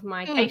all of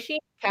my caching.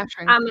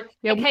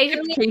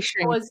 Occasionally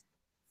there was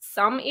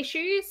some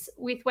issues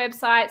with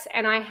websites,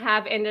 and I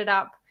have ended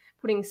up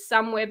putting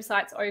some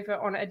websites over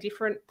on a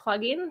different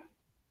plugin,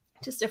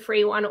 just a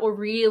free one, or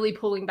really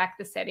pulling back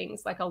the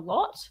settings like a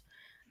lot.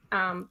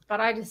 But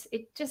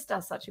it just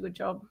does such a good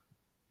job.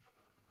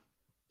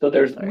 So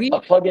there's a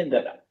plugin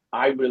that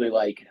I really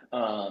like,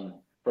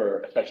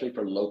 especially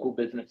for local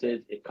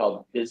businesses. It's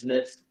called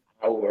Business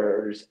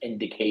Hours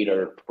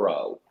Indicator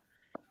Pro,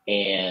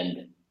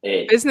 and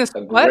it's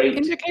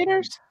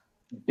indicators?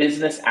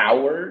 Business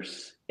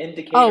Hours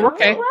Indicator. Oh,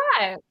 okay. Pro.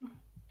 Right.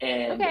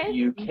 And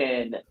you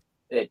can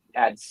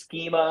add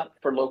schema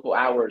for local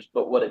hours,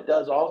 but what it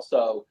does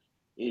also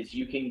is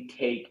you can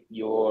take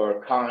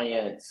your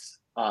client's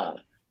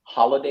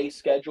holiday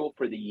schedule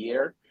for the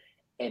year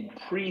and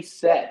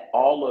preset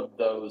all of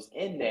those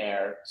in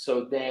there.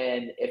 So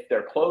then if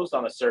they're closed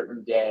on a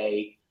certain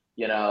day,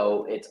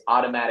 it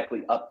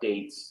automatically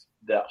updates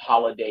the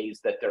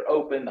holidays that they're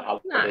open, the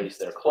holidays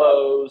they're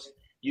closed.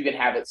 You can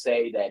have it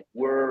say that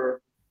we'll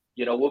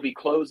be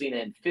closing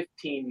in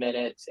 15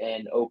 minutes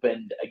and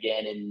opened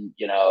again in,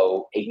 18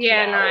 hours.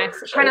 Yeah,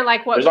 nice. Kind of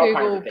like what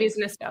Google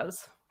Business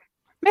does.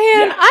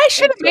 Man, I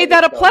should have made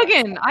that a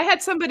plugin. I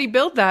had somebody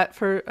build that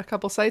for a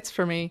couple sites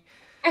for me.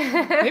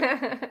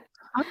 I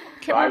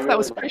can't remember if that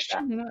was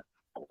Christian or not.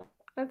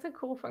 That's a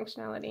cool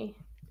functionality.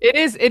 It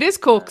is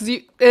cool because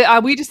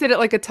we just did it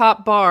like a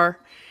top bar.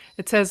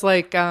 It says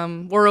like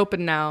we're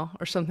open now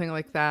or something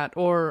like that,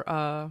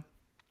 or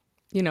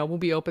we'll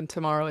be open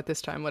tomorrow at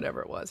this time,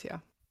 whatever it was. Yeah,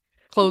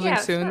 closing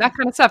soon, that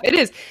kind of stuff.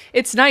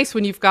 It's nice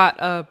when you've got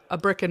a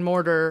brick and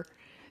mortar,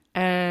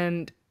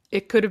 and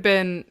it could have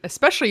been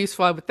especially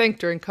useful, I would think,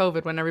 during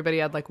COVID when everybody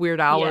had like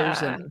weird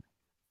hours and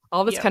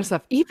all this kind of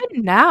stuff.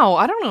 Even now,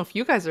 I don't know if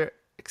you guys are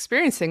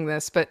experiencing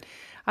this, but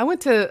I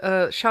went to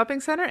a shopping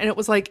center and it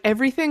was like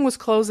everything was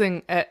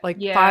closing at like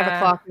 5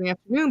 o'clock in the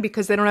afternoon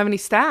because they don't have any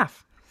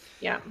staff.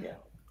 Yeah.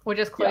 We're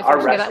just closed.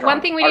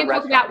 One thing we didn't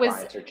talk about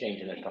was are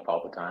changing their stuff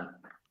all the time.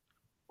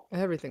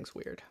 Everything's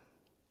weird.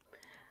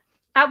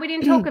 We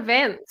didn't talk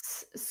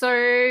events. So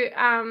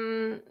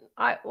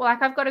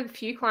I've got a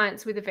few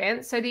clients with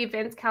events. So the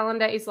events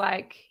calendar is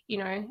like,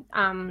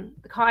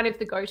 kind of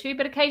the go-to,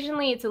 but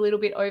occasionally it's a little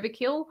bit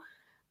overkill.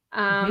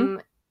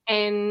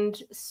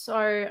 And so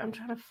I'm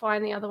trying to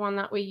find the other one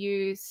that we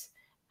use.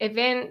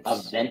 Event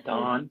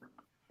on.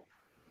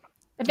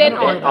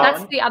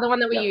 That's the other one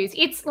that we use.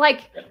 It's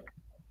like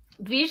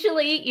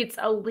visually it's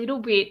a little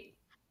bit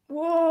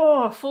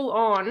full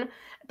on,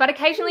 but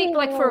occasionally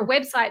like for a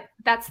website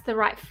that's the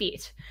right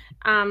fit.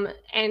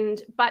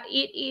 But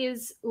it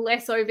is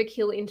less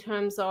overkill in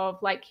terms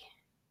of like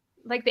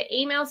the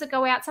emails that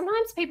go out.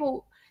 Sometimes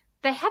people,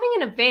 they're having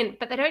an event,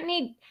 but they don't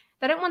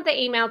want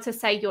the email to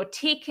say your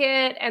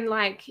ticket and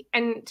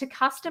to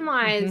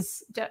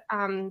customize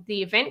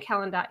the event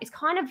calendar is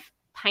kind of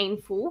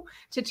painful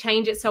to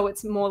change it so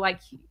it's more like,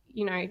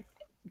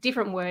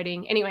 different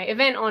wording. Anyway,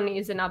 Event On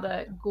is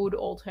another good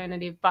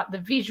alternative, but the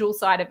visual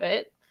side of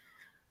it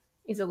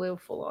is a little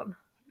full on.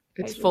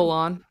 It's full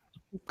on.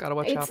 Gotta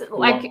watch out. It's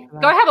like,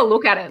 go have a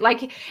look at it.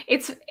 Like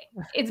it's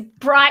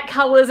bright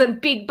colors and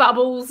big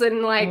bubbles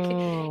and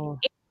it's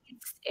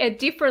a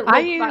different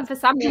look, but for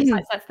some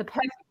websites that's the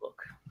perfect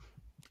look.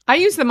 I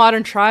use the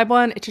Modern Tribe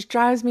one. It just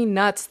drives me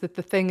nuts that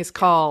the thing is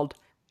called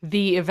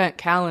the event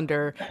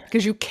calendar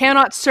because you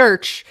cannot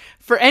search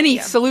for any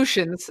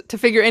solutions to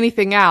figure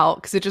anything out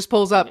because it just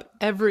pulls up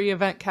every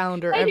event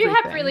calendar. They do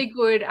have really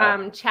good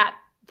chat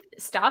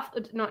stuff,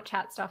 not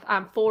chat stuff,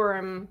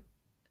 forum.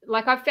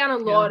 Like I've found a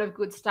lot of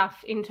good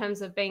stuff in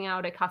terms of being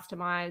able to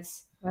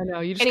customize. I know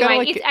you just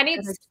gotta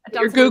it's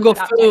your Google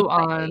flu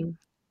on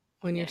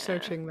when you're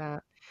searching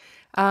that.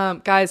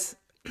 Guys,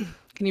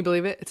 can you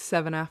believe it? It's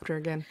 7 after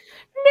again.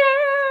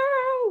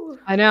 No,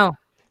 I know.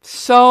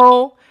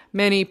 So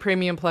many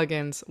premium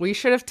plugins. We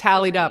should have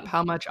tallied up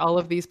how much all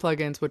of these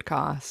plugins would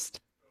cost.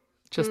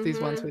 Just these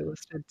ones we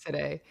listed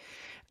today.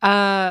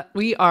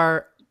 We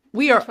are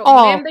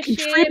all membership.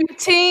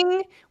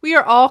 contributing. We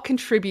are all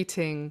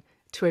contributing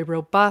to a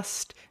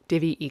robust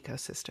Divi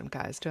ecosystem,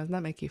 guys. Doesn't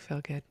that make you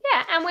feel good?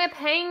 Yeah, and we're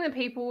paying the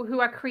people who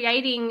are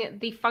creating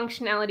the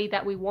functionality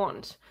that we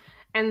want.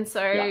 And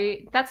so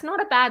that's not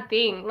a bad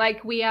thing.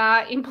 Like, we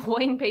are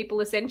employing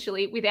people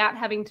essentially without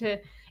having to,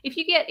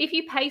 if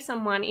you pay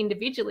someone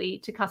individually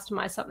to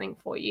customize something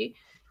for you,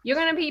 you're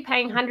going to be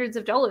paying hundreds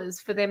of dollars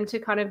for them to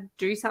kind of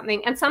do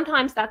something. And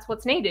sometimes that's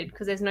what's needed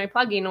because there's no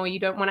plugin or you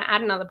don't want to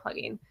add another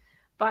plugin.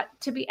 But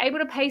to be able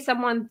to pay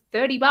someone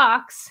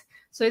 $30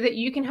 so that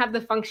you can have the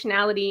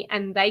functionality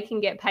and they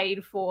can get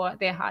paid for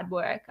their hard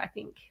work, I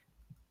think,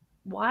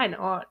 why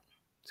not?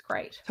 It's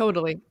great.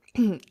 Totally.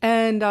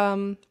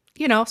 And,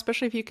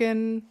 especially if you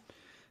can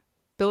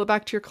bill it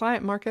back to your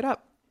client, mark it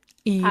up.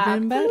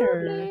 Even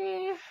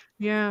better.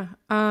 Yeah.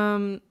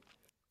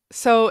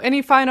 So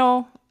any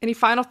final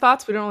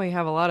thoughts? We don't really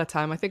have a lot of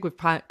time. I think we've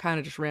kind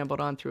of just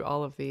rambled on through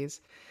all of these.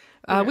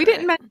 We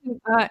didn't mention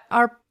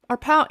our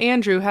pal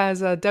Andrew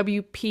has a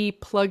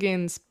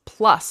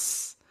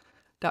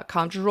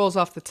WP-Plugins+.com. Just rolls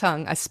off the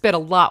tongue. I spit a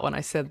lot when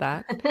I said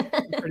that. I'm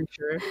pretty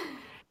sure.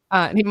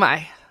 Need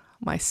my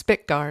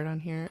spit guard on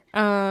here.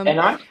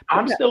 And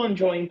I'm still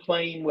enjoying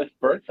playing with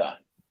Bertha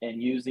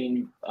and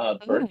using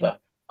Bertha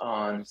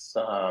on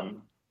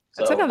some.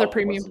 That's another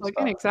premium plugin,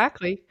 stuff.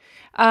 exactly.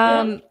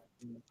 And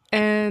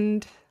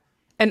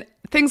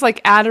things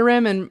like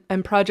Adarim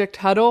and Project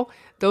Huddle,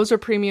 those are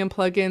premium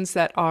plugins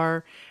that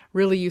are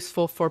really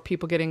useful for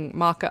people getting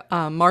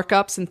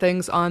markups and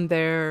things on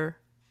their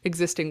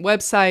existing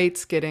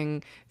websites,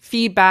 getting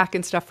feedback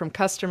and stuff from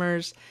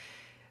customers.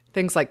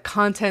 Things like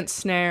Content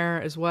Snare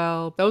as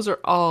well. Those are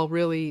all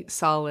really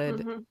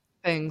solid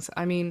things.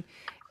 I mean,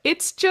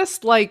 it's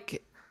just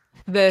like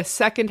the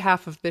second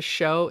half of this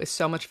show is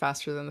so much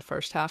faster than the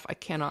first half. I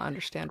cannot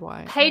understand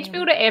why. Page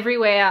Builder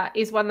Everywhere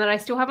is one that I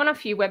still have on a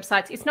few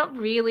websites. It's not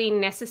really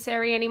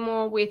necessary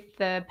anymore with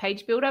the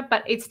Page Builder,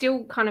 but it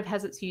still kind of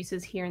has its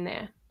uses here and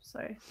there. So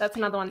that's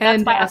another one.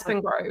 That's by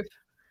Aspen Grove,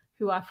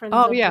 who are friends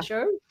of the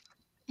show.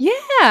 Yeah,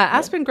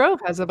 Aspen Grove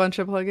has a bunch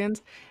of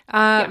plugins.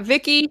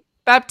 Vicky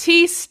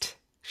Baptiste,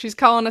 she's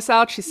calling us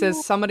out. She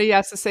says somebody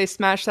has to say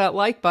smash that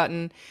like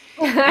button.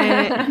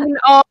 And in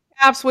all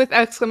caps with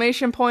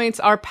exclamation points,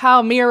 our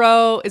pal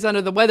Miro is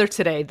under the weather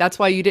today. That's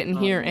why you didn't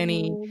hear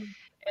any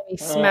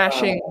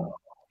smashing.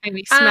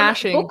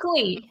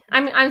 Bookly.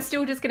 I'm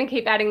still just going to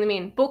keep adding them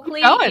in.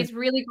 Bookly is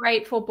really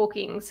great for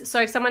bookings.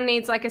 So if someone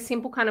needs like a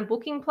simple kind of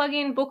booking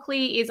plugin,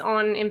 Bookly is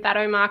on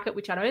Envato Market,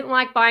 which I don't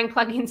like buying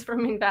plugins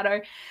from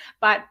Envato,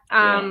 but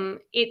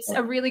it's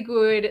a really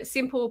good,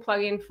 simple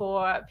plugin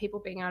for people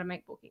being able to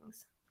make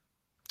bookings.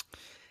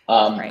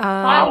 Firebird.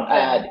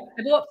 I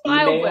bought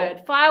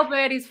Firebird.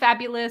 Firebird is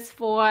fabulous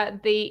for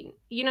the,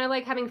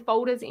 like having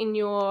folders in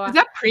your... Is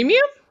that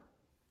premium?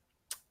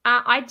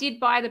 I did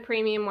buy the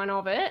premium one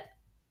of it.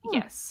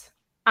 Yes.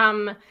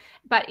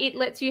 But it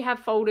lets you have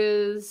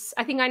folders.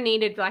 I think I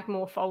needed like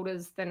more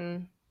folders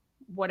than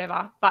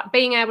whatever, but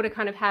being able to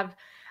kind of have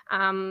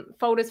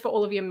folders for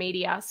all of your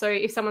media. So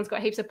if someone's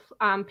got heaps of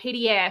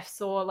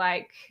PDFs or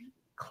like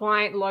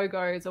client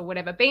logos or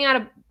whatever, being able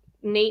to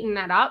neaten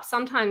that up,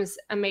 sometimes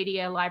a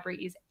media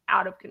library is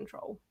out of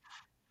control.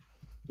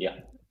 Yeah.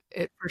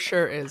 It for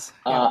sure is.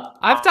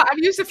 I've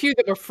used a few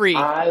that were free.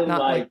 I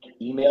like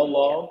Email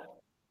Log.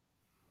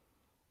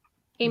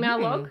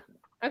 Email Log?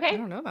 Okay. I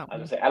don't know that one. I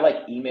was gonna say I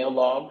like Email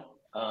Log.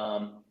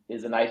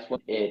 Is a nice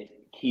one. It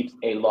keeps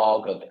a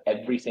log of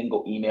every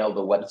single email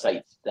the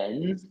website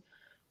sends.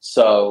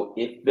 So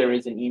if there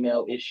is an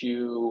email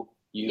issue,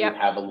 you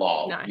have a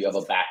log. Nice. You have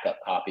a backup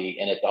copy,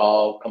 and it's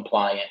all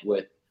compliant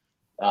with.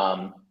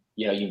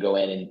 You can go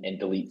in and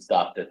delete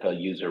stuff that the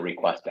user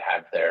requests to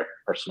have their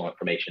personal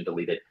information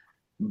deleted.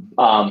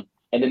 And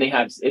then they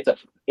have it's a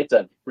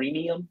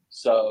freemium.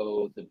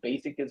 So the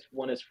basic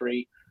one is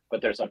free.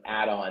 But there's some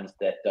add-ons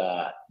that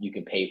you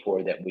can pay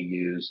for that we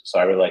use. So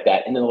I really like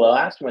that. And then the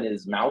last one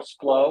is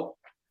Mouseflow.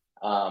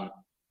 I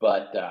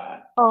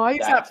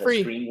use that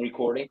free. Screen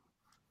recording.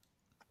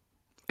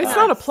 It's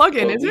not a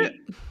plugin, is it?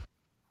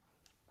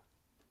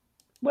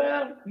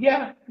 Well,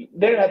 yeah,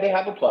 they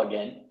have a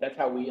plugin. That's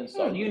how we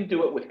install. You can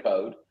do it with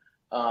code.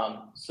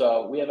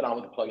 So we have it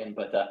on with a plugin,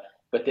 but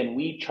then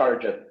we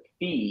charge a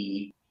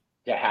fee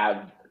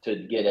to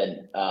get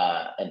an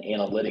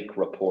analytic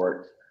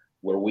report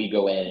where we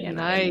go in and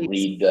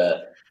read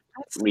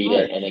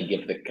it and then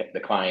give the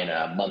client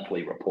a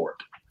monthly report.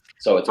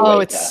 So it's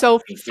it's so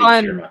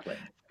fun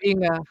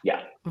being a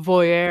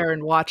voyeur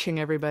and watching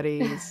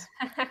everybody's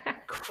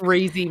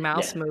crazy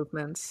mouse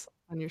movements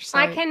on your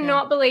site. I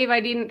cannot believe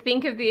I didn't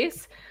think of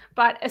this,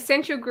 but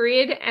Essential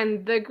Grid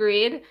and The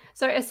Grid.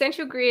 So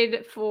Essential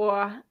Grid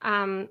for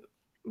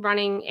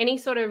running any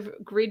sort of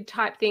grid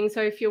type thing.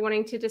 So if you're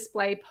wanting to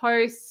display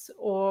posts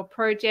or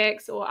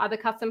projects or other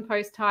custom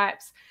post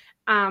types,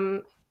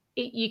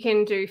 you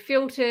can do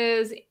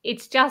filters.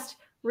 It's just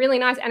really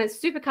nice, and it's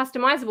super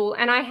customizable.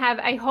 And I have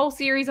a whole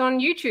series on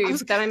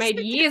YouTube that I made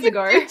years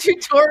ago.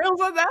 Tutorials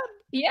on that?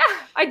 Yeah,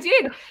 I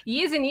did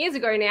years and years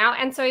ago now.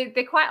 And so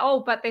they're quite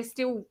old, but they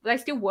still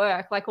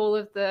work. Like all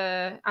of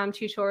the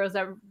tutorials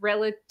are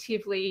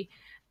relatively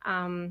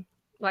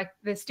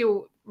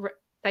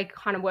they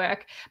kind of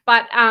work.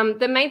 But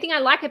the main thing I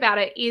like about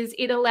it is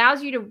it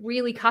allows you to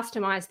really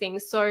customize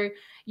things. So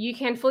you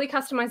can fully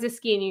customize the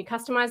skin, you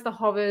customize the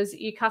hovers,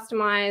 you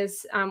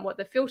customize what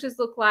the filters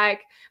look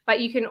like, but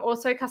you can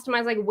also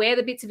customize like where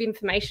the bits of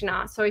information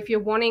are. So if you're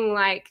wanting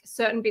like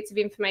certain bits of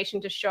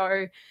information to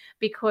show,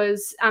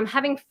 because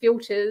having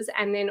filters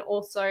and then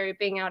also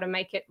being able to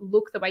make it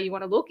look the way you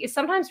want to look is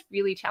sometimes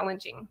really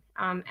challenging.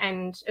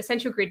 And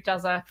Essential Grid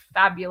does a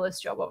fabulous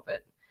job of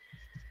it,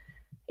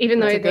 even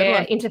though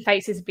their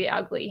interface is a bit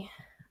ugly.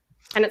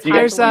 And it's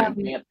hard to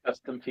advanced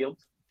custom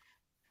fields.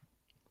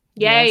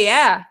 Yeah, yes.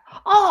 Yeah.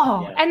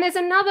 Oh, yeah. And there's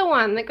another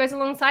one that goes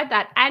alongside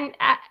that, and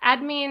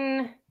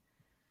admin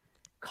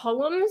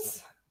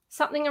columns,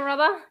 something or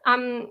other.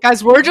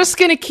 Guys, we're just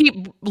gonna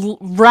keep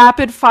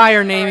rapid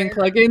fire naming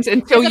plugins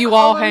until you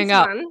all hang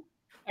up.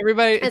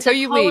 Everybody, until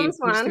you leave.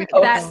 One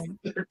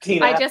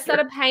that I just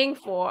started paying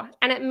for,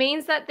 and it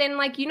means that then,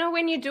 like, you know,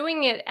 when you're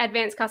doing it,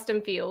 advanced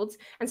custom fields,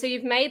 and so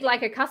you've made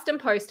like a custom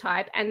post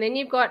type, and then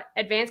you've got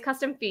advanced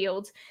custom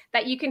fields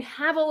that you can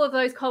have all of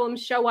those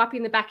columns show up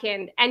in the back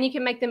end, and you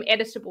can make them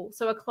editable.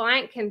 So a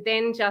client can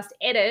then just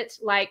edit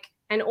like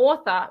an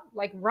author,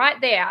 like right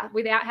there,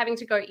 without having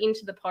to go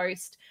into the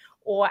post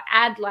or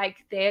add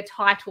like their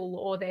title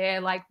or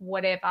their like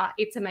whatever.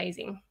 It's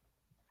amazing.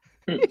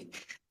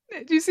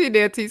 Did you see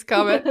Nancy's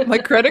comment? My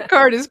credit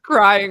card is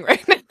crying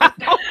right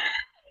now.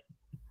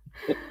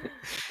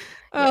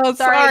 Oh,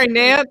 sorry,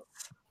 Nance.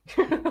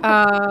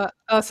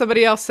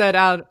 Somebody else said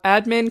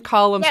Admin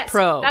Columns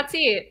Pro. That's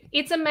it.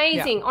 It's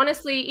amazing. Yeah.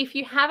 Honestly, if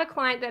you have a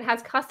client that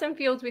has custom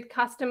fields with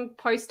custom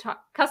post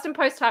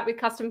type with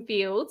custom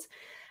fields,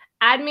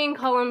 Admin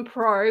Column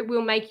Pro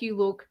will make you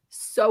look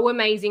so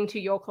amazing to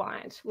your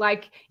client.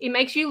 Like, it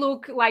makes you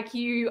look like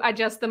you are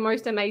just the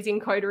most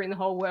amazing coder in the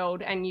whole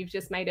world, and you've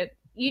just made it.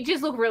 You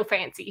just look real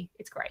fancy.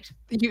 It's great.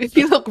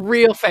 You look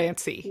real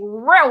fancy.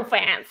 Real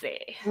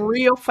fancy.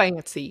 Real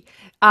fancy.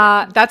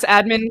 That's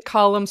Admin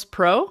Columns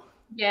Pro?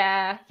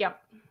 Yeah.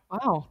 Yep.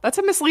 Wow. That's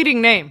a misleading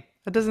name.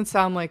 That doesn't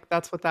sound like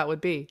that's what that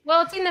would be.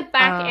 Well, it's in the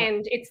back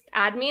end. It's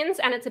admins,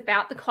 and it's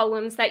about the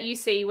columns that you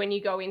see when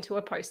you go into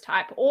a post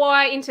type or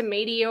into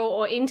media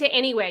or into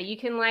anywhere. You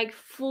can like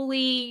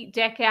fully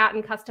deck out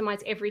and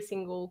customize every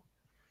single.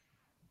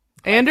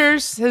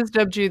 Anders has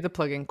dubbed you the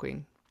plugin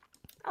queen.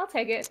 I'll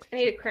take it. I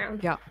need a crown.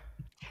 Yeah.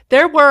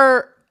 There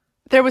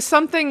was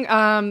something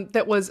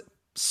that was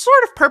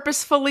sort of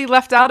purposefully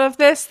left out of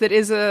this that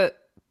is a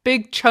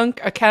big chunk,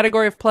 a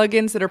category of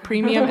plugins that are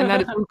premium, and that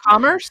is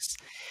WooCommerce.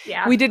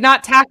 Yeah. We did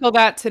not tackle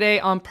that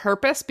today on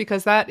purpose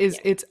because that is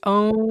its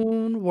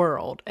own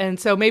world. And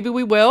so maybe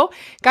we will.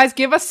 Guys,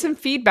 give us some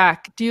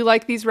feedback. Do you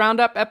like these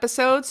roundup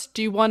episodes?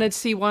 Do you want to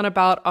see one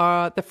about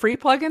the free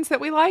plugins that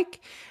we like?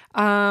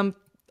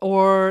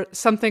 Or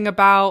something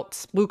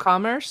about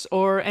WooCommerce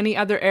or any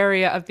other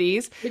area of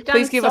these.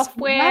 Please give us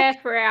software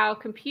for our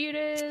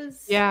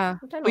computers. Yeah,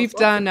 we've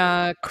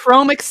done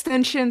Chrome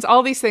extensions,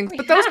 all these things.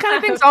 But those kind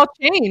of things all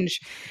change.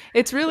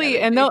 It's really,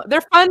 and they're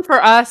fun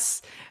for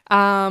us.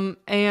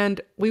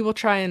 And we will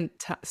try and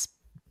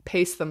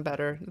pace them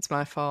better. It's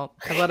my fault.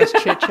 I let us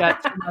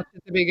chit-chat too much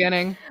at the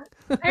beginning.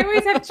 I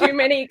always have too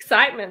many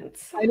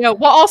excitements. I know.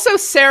 Well, also,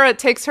 Sarah, it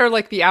takes her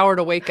like the hour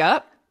to wake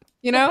up.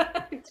 You know,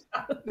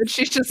 but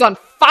she's just on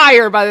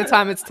fire by the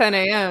time it's 10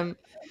 a.m.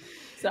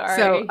 Sorry.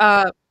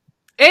 So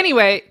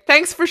anyway,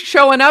 thanks for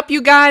showing up,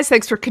 you guys.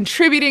 Thanks for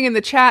contributing in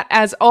the chat.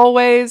 As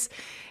always,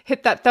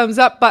 hit that thumbs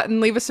up button,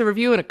 leave us a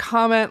review and a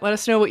comment. Let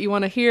us know what you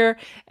want to hear.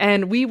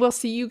 And we will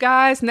see you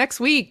guys next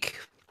week.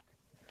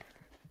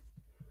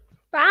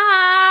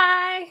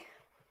 Bye.